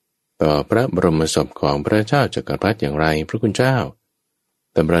บัติต่อพระบรมศพของพระเจ้าจักรพรรดิอย่างไรพระคุณเจ้า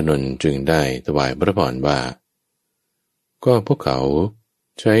ท่านพระอานนท์จึงได้ถวายพระพรว่าก็พวกเขา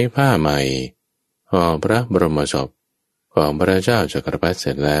ใช้ผ้าไหมห่อพระบรมศพของพระเจ้าจักรพรรดิเส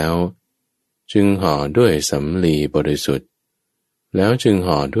ร็จแล้วจึงห่อด้วยสำลีบริสุทธิ์แล้วจึง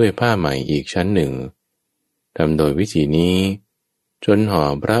ห่อด้วยผ้าไหมอีกชั้นหนึ่งทำโดยวิธีนี้จนห่อ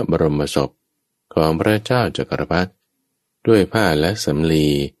พระบรมศพของพระเจ้าจักรพรรดิด้วยผ้าและสำลี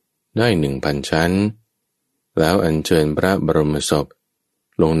ได้1,000 ชั้นแล้วอัญเชิญพระบรมศพ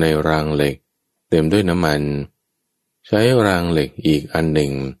ลงในรางเหล็กเต็มด้วยน้ำมันใช้รางเหล็กอีกอันหนึ่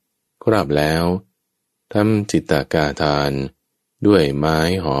งครอบแล้วทำจิตตากาทานด้วยไม้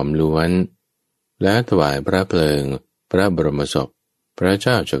หอมล้วนและถวายพระเพลิงพระบรมศพพระเ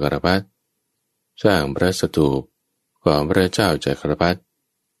จ้าจักรพรรดิสร้างพระสถูปของพระเจ้าจักรพรรดิ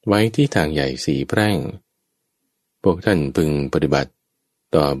ไว้ที่ทางใหญ่4 แพร่งพวกท่านพึงปฏิบัติ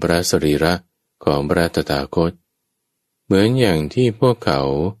ต่อพระสรีระของพระตถาคตเหมือนอย่างที่พวกเขา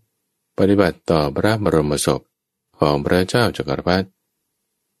ปฏิบัติต่อพระบรมศพของพระเจ้าจักรพรรดิ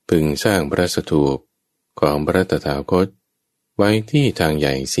พึงสร้างพระสถูปของพระตถาคตไว้ที่ทางให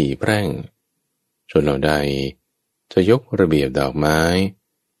ญ่4 แพร่งชนเหล่าใดจะยกระเบียบดอกไม้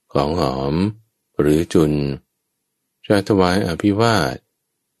ของหอมหรือจุลจะถวายอภิวาท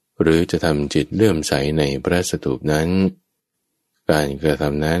หรือจะทำจิตเลื่อมใสในพระสถูปนั้นการกระท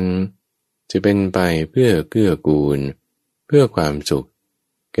ำนั้นจะเป็นไปเพื่อเกื้อกูลเพื่อความสุข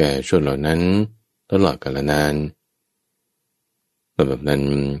แก่ชนเหล่านั้นตลอดกาลนานแบบนั้น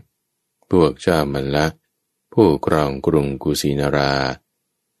พวกเจ้ามัลละผู้ครองกรุงกุสินารา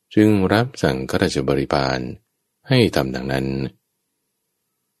จึงรับสั่งข้าราชบริพารให้ทำดังนั้น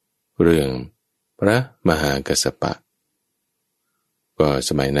เรื่องพระมหากัสสปะก็ส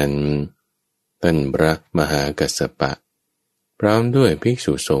มัยนั้นท่านพระมหากัสสปะพร้อมด้วยภิก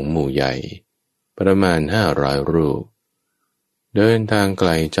ษุสงฆ์หมู่ใหญ่ประมาณ500 รูปเดินทางไกล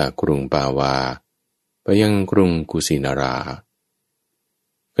จากกรุงปาวาไปยังกรุงกุสินารา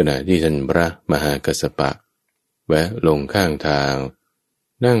ขณะที่ท่านพระมหากัสสปะแวะลงข้างทาง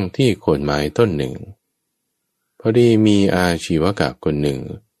นั่งที่โคนไม้ต้นหนึ่งพอดีมีอาชีวกะคนหนึ่ง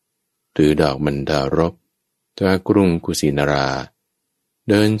ถือดอกมันดารบจากกรุงกุสินารา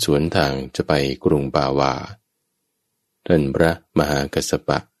เดินสวนทางจะไปกรุงปาวาท่านพระมหากัสสป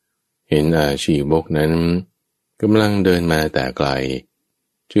ะเห็นอาชีวกนั้นกำลังเดินมาแต่ไกล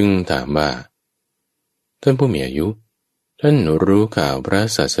จึงถามว่าท่านผู้มีอายุท่านรู้ข่าวพระ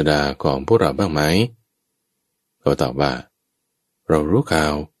ศาสดาของพวกเราบ้างไหมเขาตอบว่าเรารู้ข่า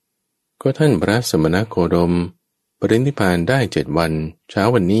วก็ท่านพระสมณโคดมปรินิพพานได้7 วันเช้า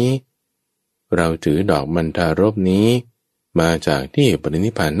วันนี้เราถือดอกมันทารบนี้มาจากที่ปริ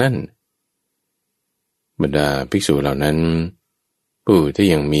นิพพานนั่นบรรดาภิกษุเหล่านั้นผู้ที่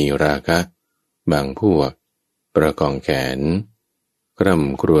ยังมีราคะบางพวกประคองแขนกร่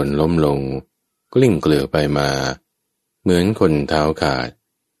ำครวญล้มลงกลิ้งเกลือไปมาเหมือนคนเท้าขาด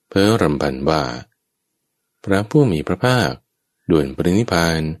เพ้อรำพันว่าพระผู้มีพระภาคด่วนปรินิพพา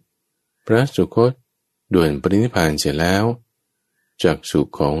นพระสุคตด่วนปรินิพพานเสียแล้วจักษุ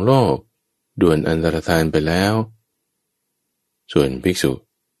ของโลกด่วนอันตรธานไปแล้วส่วนภิกษุ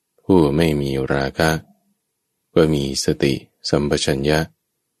ผู้ไม่มีราคะก็มีสติสัมปชัญญะ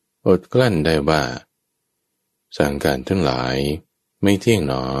อดกลั้นได้ว่าสังขารทั้งหลายไม่เที่ยง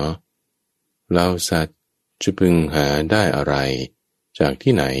หนอเราสัตว์จะพึงหาได้อะไรจาก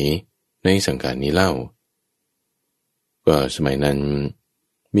ที่ไหนในสังขารนี้เล่าก็สมัยนั้น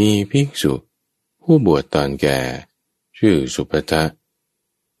มีภิกษุผู้บวชตอนแก่ชื่อสุภัททะ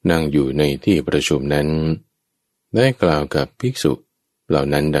นั่งอยู่ในที่ประชุมนั้น ได้กล่าวกับภิกษุเหล่า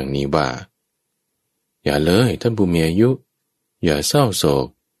นั้นดังนี้ว่าอย่าเลยท่านผู้มีอายุอย่าเศร้าโศก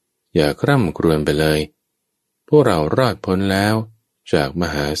อย่าคร่ำครวญไปเลยพวกเรารอดพ้นแล้วจากม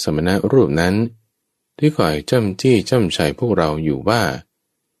หาสมณะรูปนั้นที่คอยจ้ำจี้จ้ำชัยพวกเราอยู่ว่า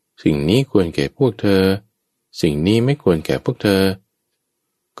สิ่งนี้ควรแก่พวกเธอสิ่งนี้ไม่ควรแก่พวกเธอ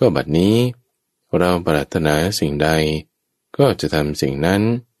ก็บัดนี้เราปรารถนาสิ่งใดก็จะทำสิ่งนั้น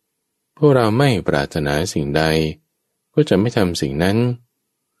พวกเราไม่ปรารถนาสิ่งใดก็จะไม่ทำสิ่งนั้น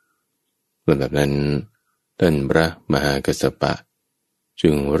ลำดับนั้นท่านพระมหากัสสปะจึ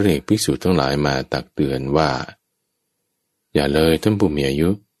งเรียกภิกษุทั้งหลายมาตักเตือนว่าอย่าเลยท่านผู้มีอายุ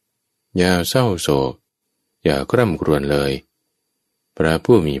อย่าเศร้าโศกอย่าคร่ำครวญเลยพระ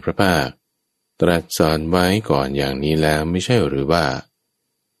ผู้มีพระภาคตรัสสอนไว้ก่อนอย่างนี้แล้วไม่ใช่หรือว่า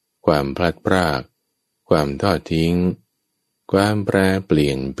ความพลัดพรากความทอดทิ้งความแปรเปลี่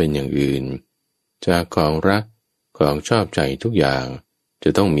ยนเป็นอย่างอื่นจากของรักของชอบใจทุกอย่างจะ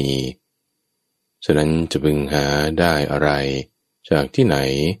ต้องมีฉะนั้นจะพึงหาได้อะไรจากที่ไหน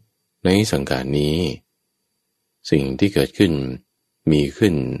ในสังขารนี้สิ่งที่เกิดขึ้นมี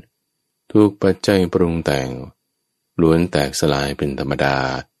ขึ้นถูกปัจจัยปรุงแต่งล้วนแตกสลายเป็นธรรมดา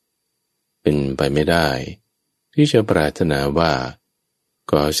เป็นไปไม่ได้ที่จะปรารถนาว่า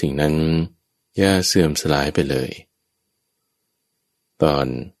ก็สิ่งนั้นอย่าเสื่อมสลายไปเลยตอน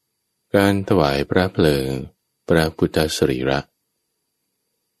การถวายพระเพลิงพระพุทธสรีระ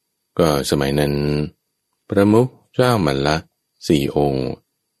ก็สมัยนั้นพระมุขเจ้ามัลละ4 องค์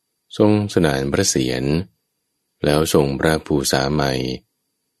ทรงสนานพระเศียรแล้วทรงพระภูษาใหม่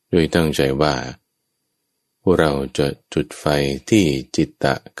โดยตั้งใจว่าพวกเราจะจุดไฟที่จิตต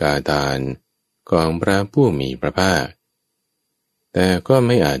กาทานของพระผู้มีพระภาคแต่ก็ไ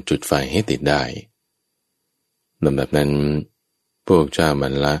ม่อาจจุดไฟให้ติดได้ลำดับนั้นพวกเจ้ามั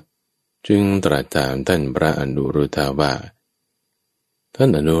ลละจึงตรัสถามท่านพระอนุรุทธะว่าท่าน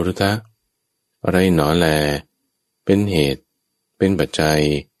อนุรุทธะอะไรหนอแลเป็นเหตุเป็นปัจจัย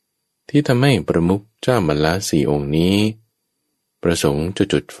ที่ทำให้ประมุขเจ้ามัลละ4 องค์นี้ประสงค์จะ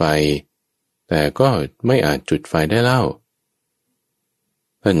จุดไฟแต่ก็ไม่อาจจุดไฟได้เล่า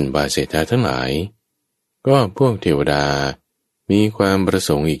ท่านบาเสถาทั้งหลายก็พวกเทวดามีความประส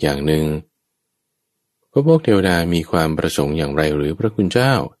งค์อีกอย่างหนึ่งก็พวกเทวดามีความประสงค์อย่างไรหรือพระคุณเจ้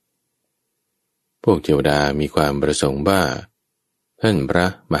าพวกเทวดามีความประสงค์ว่าท่านพระ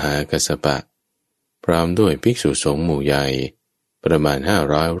มหากัสสปะพร้อมด้วยภิกษุสงฆ์หมู่ใหญ่ประมาณ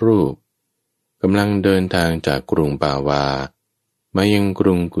500 รูปกำลังเดินทางจากกรุงปาวามายังก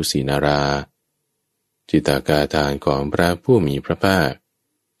รุงกุสินาราจิตตกาทานของพระผู้มีพระภาค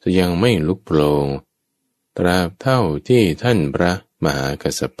จะยังไม่ลุกโผล่ตราบเท่าที่ท่านพระมหา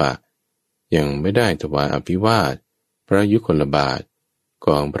กัสสปะยังไม่ได้ถวายอภิวาทพระยุคลบาทข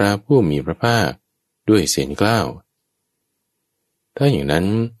องพระผู้มีพระภาคด้วยเสียงกล้าวถ้าอย่างนั้น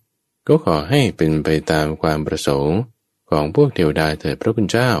ก็ขอให้เป็นไปตามความประสงค์ของพวกเทวดาเถิดพระคุณ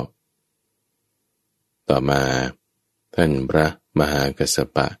เจ้าต่อมาท่านพระมหากัสส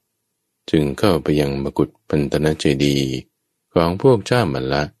ปะจึงเข้าไปยังมกุฏปันตนเจดีย์ของพวกเจ้ามัล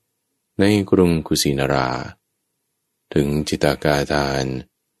ละในกรุงกุสินาราถึงจิตตกาทาน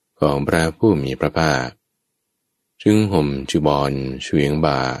ของพระผู้มีพระภาคจึงห่มจีวรเฉียง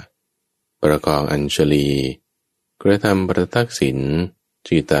บ่าประคองอัญชลีกระทำประทักษิณ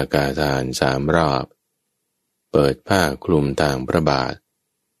จิตตกาทาน3 รอบเปิดผ้าคลุมทางพระบาท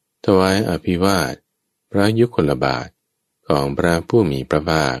ถวายอภิวาทพระยุคลบาทของพระผู้มีพระ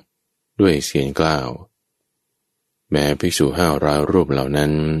ภาคด้วยเสียงกล่าวแม้ภิกษุ500 รูปเหล่านั้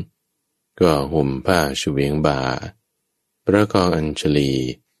นก็ห่มผ้าเฉียงบ่าประคองอัญชลี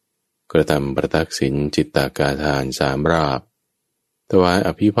กระทำประทักษิณจิตตกาทาน3 รอบถวายอ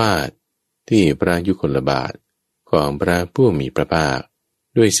ภิวาทที่พระยุคลบาทของพระผู้มีพระภาค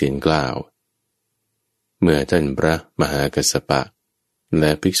ด้วยเสียงกล่าวเมื่อท่านพระมหากัสสปะแล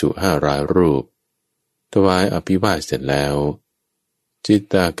ะภิกษุ500 รูปถวายอภิวาทเสร็จแล้วจิต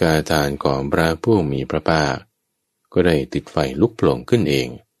ตกาทานของพระผู้มีพระภาคก็ได้ติดไฟลุกโผล่ขึ้นเอง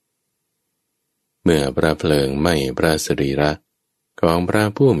เมื่อพระเพลิงไหม้พระสรีระของพระ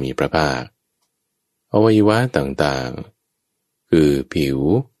ผู้มีพระภาคอวัยวะต่างๆคือผิว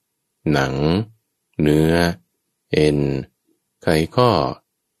หนังเนื้อเอ็นไขข้อ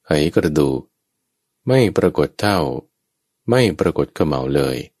ไขกระดูกไม่ปรากฏเท่าไม่ปรากฏเขม่าเล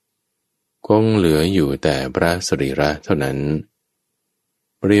ยคงเหลืออยู่แต่พระสรีระเท่านั้น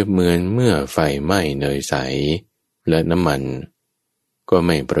เปรียบเหมือนเมื่อไฟไหม้เนยใสและน้ำมันก็ไ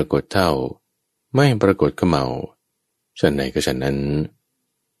ม่ปรากฏเท่าไม่ปรากฏเขม่าฉันใดก็ฉันนั้น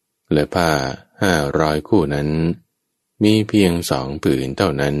และผ้า500 คู่นั้นมีเพียง2 ผืนเท่า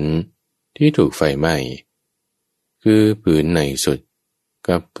นั้นที่ถูกไฟไหม้ คือผืนในสุด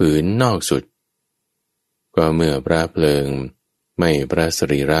กับผืนนอกสุดก็เมื่อพระเพลิงไม่พระส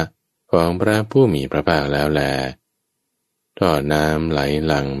รีระของพระผู้มีพระภาคแล้วแลท่อน้ำไหล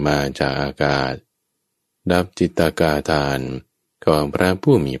หลั่งมาจากอากาศดับจิตตกาทานของพระ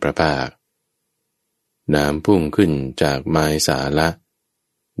ผู้มีพระภาคน้ำพุ่งขึ้นจากไม้สาละ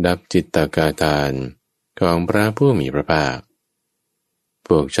ดับจิตตกาทานของพระผู้มีพระภาคพ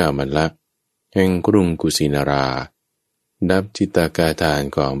วกชาวมัลละแห่งกรุงกุสินาราดับจิตตกาทาน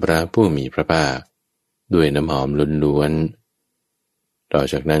ของพระผู้มีพระภาคด้วยน้ำหอมล้วนๆต่อ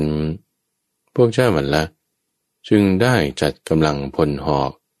จากนั้นพวกชาวมัลละจึงได้จัดกำลังพลหอ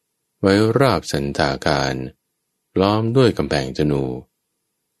กไว้รอบสันทาการล้อมด้วยกำแพงธนู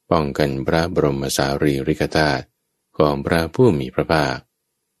ป้องกันพระบรมสารีริกธาตุของพระผู้มีพระภาค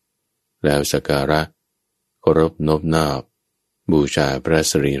แล้วสักการะเคารพนบนอบบูชาพระ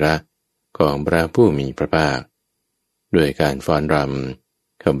สรีระของพระผู้มีพระภาคด้วยการฟ้อนร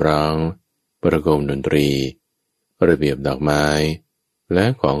ำขับร้องประโคมดนตรีระเบียบดอกไม้และ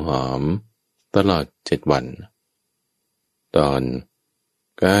ของหอมตลอด7 วันตอน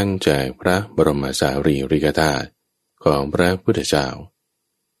การแจกพระบรมสารีริกธาตุของพระพุทธเจ้า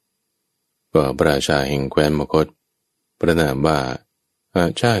ก็พระราชาแห่งแคว้นมคธประนามว่าอา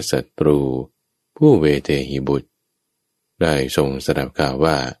ชาติศัตรูผู้เวเทหิบุตรได้ทรงสดับข่าว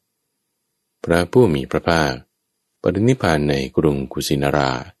ว่าพระผู้มีพระภาคปรินิพพานในกรุงกุสินาร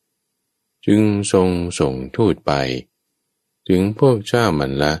าจึงทรงส่งทูตไปถึงพวกเจ้ามั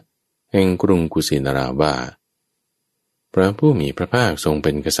ลละแห่งกรุงกุสินาราว่าพระผู้มีพระภาคทรงเ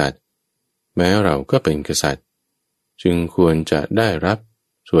ป็นกษัตริย์แม้เราก็เป็นกษัตริย์จึงควรจะได้รับ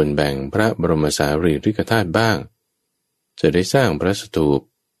ส่วนแบ่งพระบรมสารีริกธาตุบ้างจะได้สร้างพระสถูป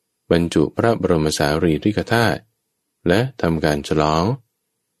บรรจุพระบรมสารีริกธาตุและทำการฉลอง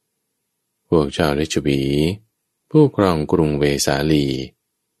พวกเจ้าฤชวีผู้ครองกรุงเวสาลี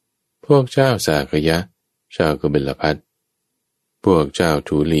พวกเจ้าสากยะชาวกบิลพัสพวกเจ้า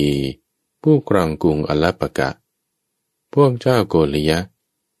ทูลีผู้ครองกรุงอลัปปกะพวกเจ้าโกริยะ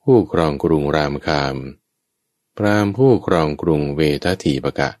ผู้ครองกรุงรามคามพราหมณ์ผู้ครองกรุงเวททีป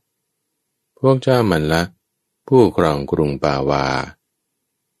กะพวกเจ้ามัลละผู้ครองกรุงปาวา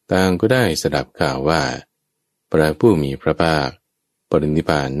ต่างก็ได้สดับข่าวว่าพระผู้มีพระภาคปรินิพ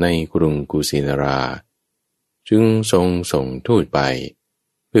พานในกรุงกุสินาราจึงทรงส่งทูตไป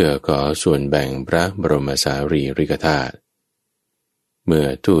เพื่อขอส่วนแบ่งพระบรมสารีริกธาตุเมื่อ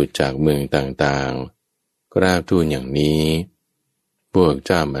ทูตจากเมืองต่างๆกราบทูลอย่างนี้พวกเ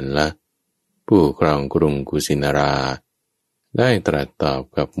จ้ามัลละผู้ครองกรุงกุสินาราได้ตรัสตอบ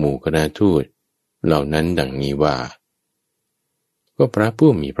กับหมู่คณะทูตเหล่านั้นดังนี้ว่าก็พระ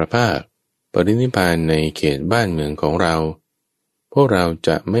ผู้มีพระภาคปรินิพพานในเขตบ้านเมืองของเราพวกเราจ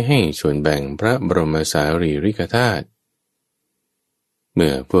ะไม่ให้ส่วนแบ่งพระบรมสารีริกธาตุเ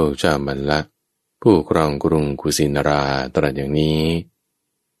มื่อพวกเจ้ามัลละผู้ครองกรุงกุสินาราตรัสอย่างนี้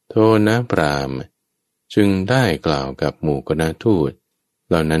โทนะพราหมณ์จึงได้กล่าวกับหมู่คณะทูต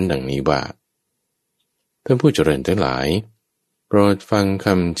เหล่านั้นดังนี้ว่าท่านผู้เจริญทั้งหลายโปรดฟังค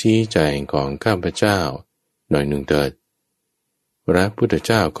ำชี้แจงของข้าพเจ้าหน่อยหนึ่งเถิดพระพุทธเ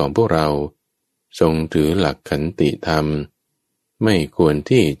จ้าของพวกเราทรงถือหลักขันติธรรมไม่ควร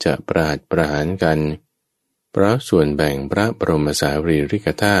ที่จะประหารกันเพราะส่วนแบ่งพระบรมสารีริก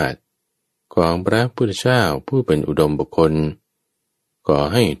ธาตุของพระพุทธเจ้าผู้เป็นอุดมบุคคลขอ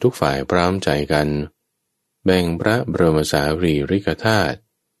ให้ทุกฝ่ายพร้อมใจกันแบ่งพระบรมสารีริกธาตุ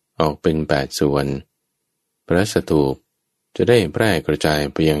ออกเป็น8 ส่วนพระสถูปจะได้แพร่กระจาย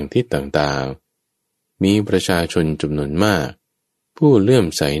ไปยังทิศต่างๆมีประชาชนจำนวนมากผู้เลื่อม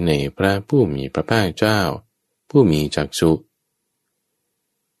ใสในพระผู้มีพระภาคเจ้าผู้มีจักษุ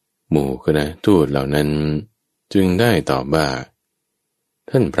หมู่คณะทูตเหล่านั้นจึงได้ตอบว่า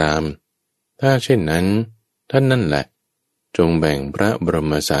ท่านพราหมณ์ถ้าเช่นนั้นท่านนั่นแหละจงแบ่งพระบร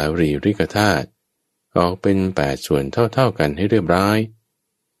มสารีริกธาตุออกเป็น8 ส่วนเท่าๆกันให้เรียบร้อย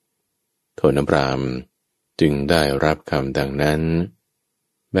โทนะพราหมณ์จึงได้รับคำดังนั้น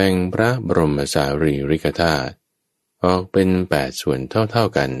แบ่งพระบรมสารีริกธาตุออกเป็น8 ส่วนเท่า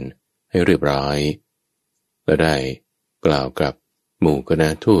ๆกันให้เรียบร้อยและได้กล่าวกับหมู่คณะ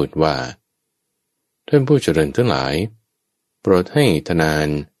ทูตว่าท่านผู้เจริญทั้งหลายโปรดให้ทนาน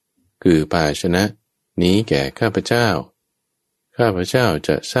คือภาชนะนี้แก่ข้าพเจ้าข้าพเจ้าจ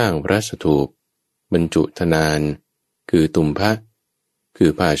ะสร้างพระสถูปบรรจุทนานคือตุมพะคื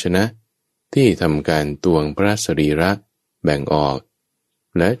อภาชนะที่ทำการตวงพระสรีระแบ่งออก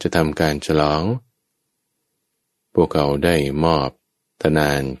และจะทำการฉลองพวกเขาได้มอบทน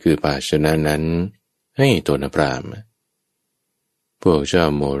านคือภาชนะนั้นให้โทนะพราหมณ์พวกเจ้า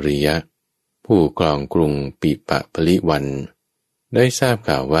โมริยะ ผู้ครองกรุงปิปะพลิวันได้ทราบ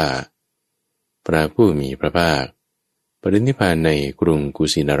ข่าวว่าพระผู้มีพระภาคปรินิพพานในกรุงกุ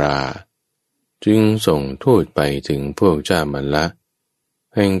สินาราจึงส่งทูตไปถึงพวกเจ้ามัลละ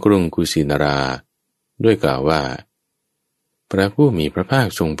แห่งกรุงกุสินาราด้วยกล่าวว่าพระผู้มีพระภาค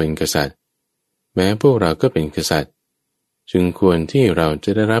ทรงเป็นกษัตริย์แม้พวกเราก็เป็นกษัตริย์จึงควรที่เราจะ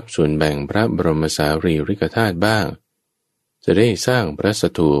ได้รับส่วนแบ่งพระบรมสารีริกธาตุบ้างจะได้สร้างพระส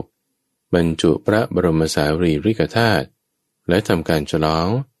ถูปบรรจุพระบรมสารีริกธาตุและทำการฉลอง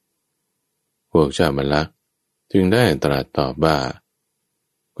พวกเจ้ามัลละจึงได้ตรัสตอบว่า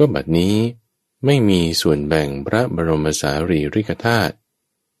ก็บัดนี้ไม่มีส่วนแบ่งพระบรมสารีริกธาตุ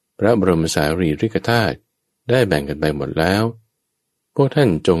พระบรมสารีริกธาตุได้แบ่งกันไปหมดแล้วพวกท่าน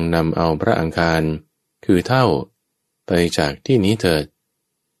จงนำเอาพระอังคารคือเท่าไปจากที่นี้เถิด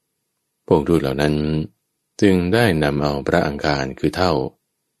พวกทูตเหล่านั้นจึงได้นำเอาพระอังคารคือเท่า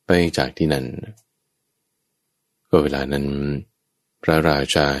ไปจากที่นั้นก็เวลานั้นพระรา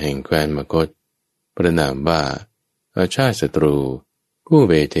ชาแห่งแคว้นมคธประนามว่าอาชาติศัตรูผู้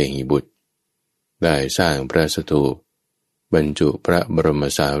เวเทหิบุตรได้สร้างพระสถูปบรรจุพระบรม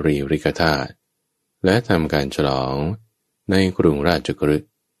สารีริกธาตุและทำการฉลองในกรุงราชคฤห์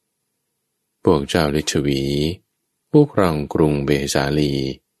พวกเจ้าฤชวีผู้ครองกรุงเบสาลี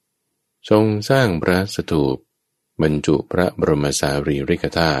ทรงสร้างพระสถูปบรรจุพระบรมสารีริก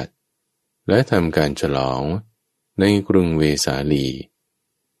ธาตุและทำการฉลองในกรุงเวสาลี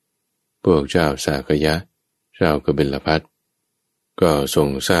พวกเจ้าสากยะเจ้ากบิลพัสก็ทรง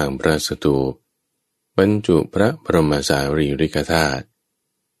สร้างพระสถูปบรรจุพระบรมสารีริกธาตุ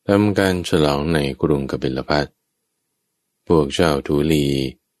ทำการฉลองในกรุงกบิลพัสพวกเจ้าทูลี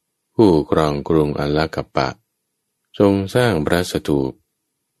ผู้ครองกรุงอัลลกัปปะทรงสร้างพระสถูป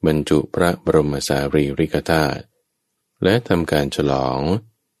บรรจุพระบรมสารีริกธาตุและทำการฉลอง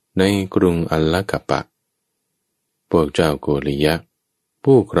ในกรุงอัลลกัปปะพวกเจ้าโกริยะ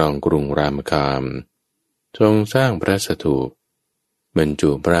ผู้ครองกรุงรามคามทรงสร้างพระสถูปบรรจุ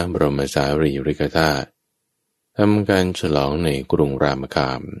พระบรมสารีริกธาตุทำการฉลองในกรุงรามค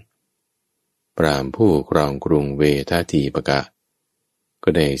ามพราหมณ์ผู้ครองกรุงเวททีปกะก็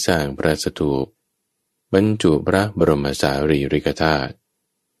ได้สร้างพระสถูปบรรจุพระบรมสารีริกธาตุ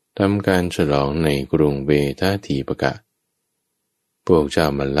ทำการฉลองในกรุงเวททีปกะพวกเจ้า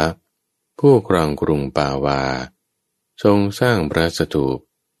มัลละผู้ครองกรุงปาวาทรงสร้างพระสถูป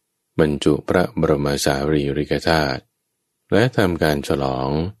บรรจุพระบรมสารีริกธาตุและทำการฉลอง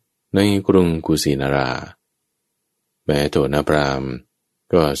ในกรุงกุสินาราแม้โทนพราหมณ์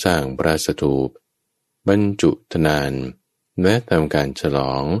ก็สร้างพระสถูปบรรจุธนานและทำการฉล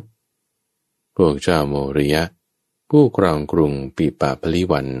องพวกเจ้าโมริยะผู้ครองกรุงปิปะพลิ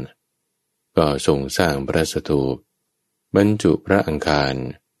วันก็ทรงสร้างพระสถูปบรรจุพระอังคาร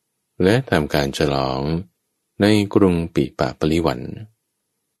และทำการฉลองในกรุงปิปะพลิวัน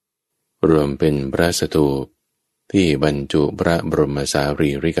รวมเป็นพระสถูปที่บรรจุพระบรมสารี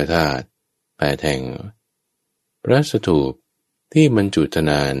ริกธาตุ8 แห่งพระสถูปที่บรรจุธ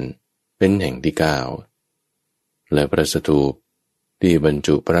นานเป็นแห่งที่9และพระสถูปที่บรร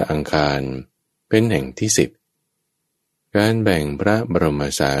จุพระอังคารเป็นแห่งที่10การแบ่งพระบรม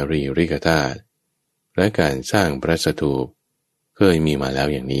สารีริกธาตุและการสร้างพระสถูปเคยมีมาแล้ว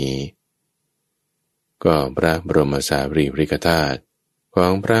อย่างนี้ก็พระบรมสารีริกธาตุขอ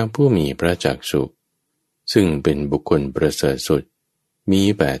งพระผู้มีพระจักษุซึ่งเป็นบุคคลประเสริฐสุดมี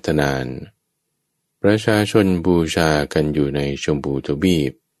8 ธนานประชาชนบูชากันอยู่ในชมพูทวี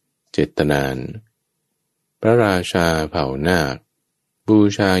ป7 ธนานพระราชาเผ่านาคบู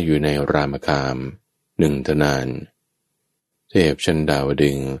ชาอยู่ในรามคาม1 ธนานเทพชั้นดาว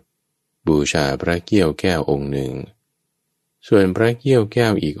ดึงส์บูชาพระเกี้ยวแก้วองค์หนึ่งส่วนพระเกี้ยวแก้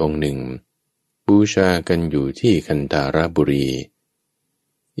วอีกองค์หนึ่งบูชากันอยู่ที่คันธารบุรี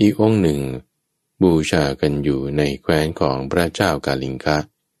อีกองค์หนึ่งบูชากันอยู่ในแคว้นของพระเจ้ากาลิงคะ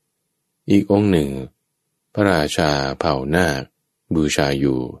อีกองค์หนึ่งพระราชาเผ่านาคบูชาอ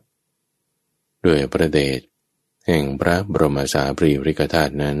ยู่ด้วยพระเดชแห่งพระบรมสารีริกธา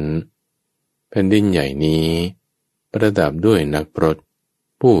ตุนั้นแผ่นดินใหญ่นี้ประดับด้วยนักพรต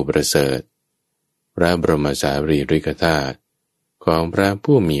ผู้ประเสริฐพระบรมสารีริกธาตุของพระ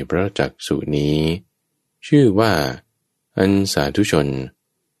ผู้มีพระจักษุนี้ชื่อว่าอันสาธุชน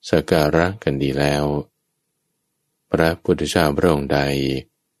สักการะกันดีแล้วพระพุทธเจ้าพระองค์ใด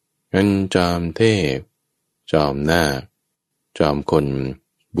อันจอมเทพจอมนาคจอมคน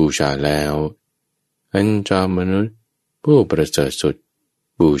บูชาแล้วอันจอมมนุษย์ผู้ประเสริฐสุด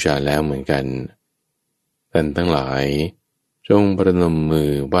บูชาแล้วเหมือนกันท่านทั้งหลายจงประนมมื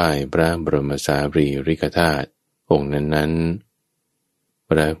อไหว้พระบรมสารีริกธาตุองค์นั้นๆ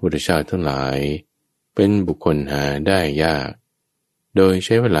พระพุทธเจ้าทั้งหลายเป็นบุคคลหาได้ยากโดยใ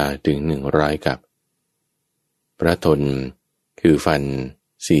ช้เวลาถึง100 กับพระทนคือฟัน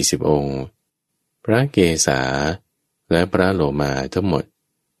40 องค์พระเกศาและพระโลมาทั้งหมด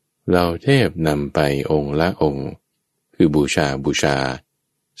เหล่าเทพนำไปองค์ละองค์คือบูชา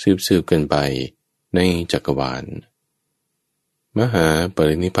สืบกันไปในจักรวาลมหาป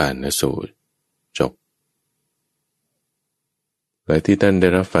รินิพพานสูตรจบและที่ท่านได้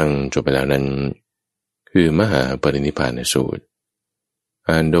รับฟังจบไปแล้วนั้นคือมหาปรินิพพานสูตร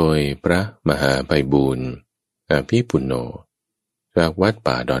อ่านโดยพระมหาไพบูลย์อภิปุณโญจากวัด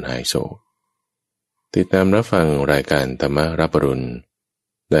ป่าดอนไฮโศกติดตามรับฟังรายการธรรมรับอรุณ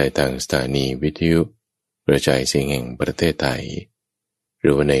ได้ทางสถานีวิทยุกระจายเสียงแห่งประเทศไทยห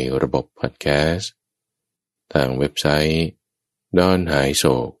รือในระบบพอดแคสต์ทางเว็บไซต์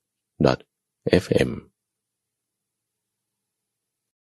donhaisok.fm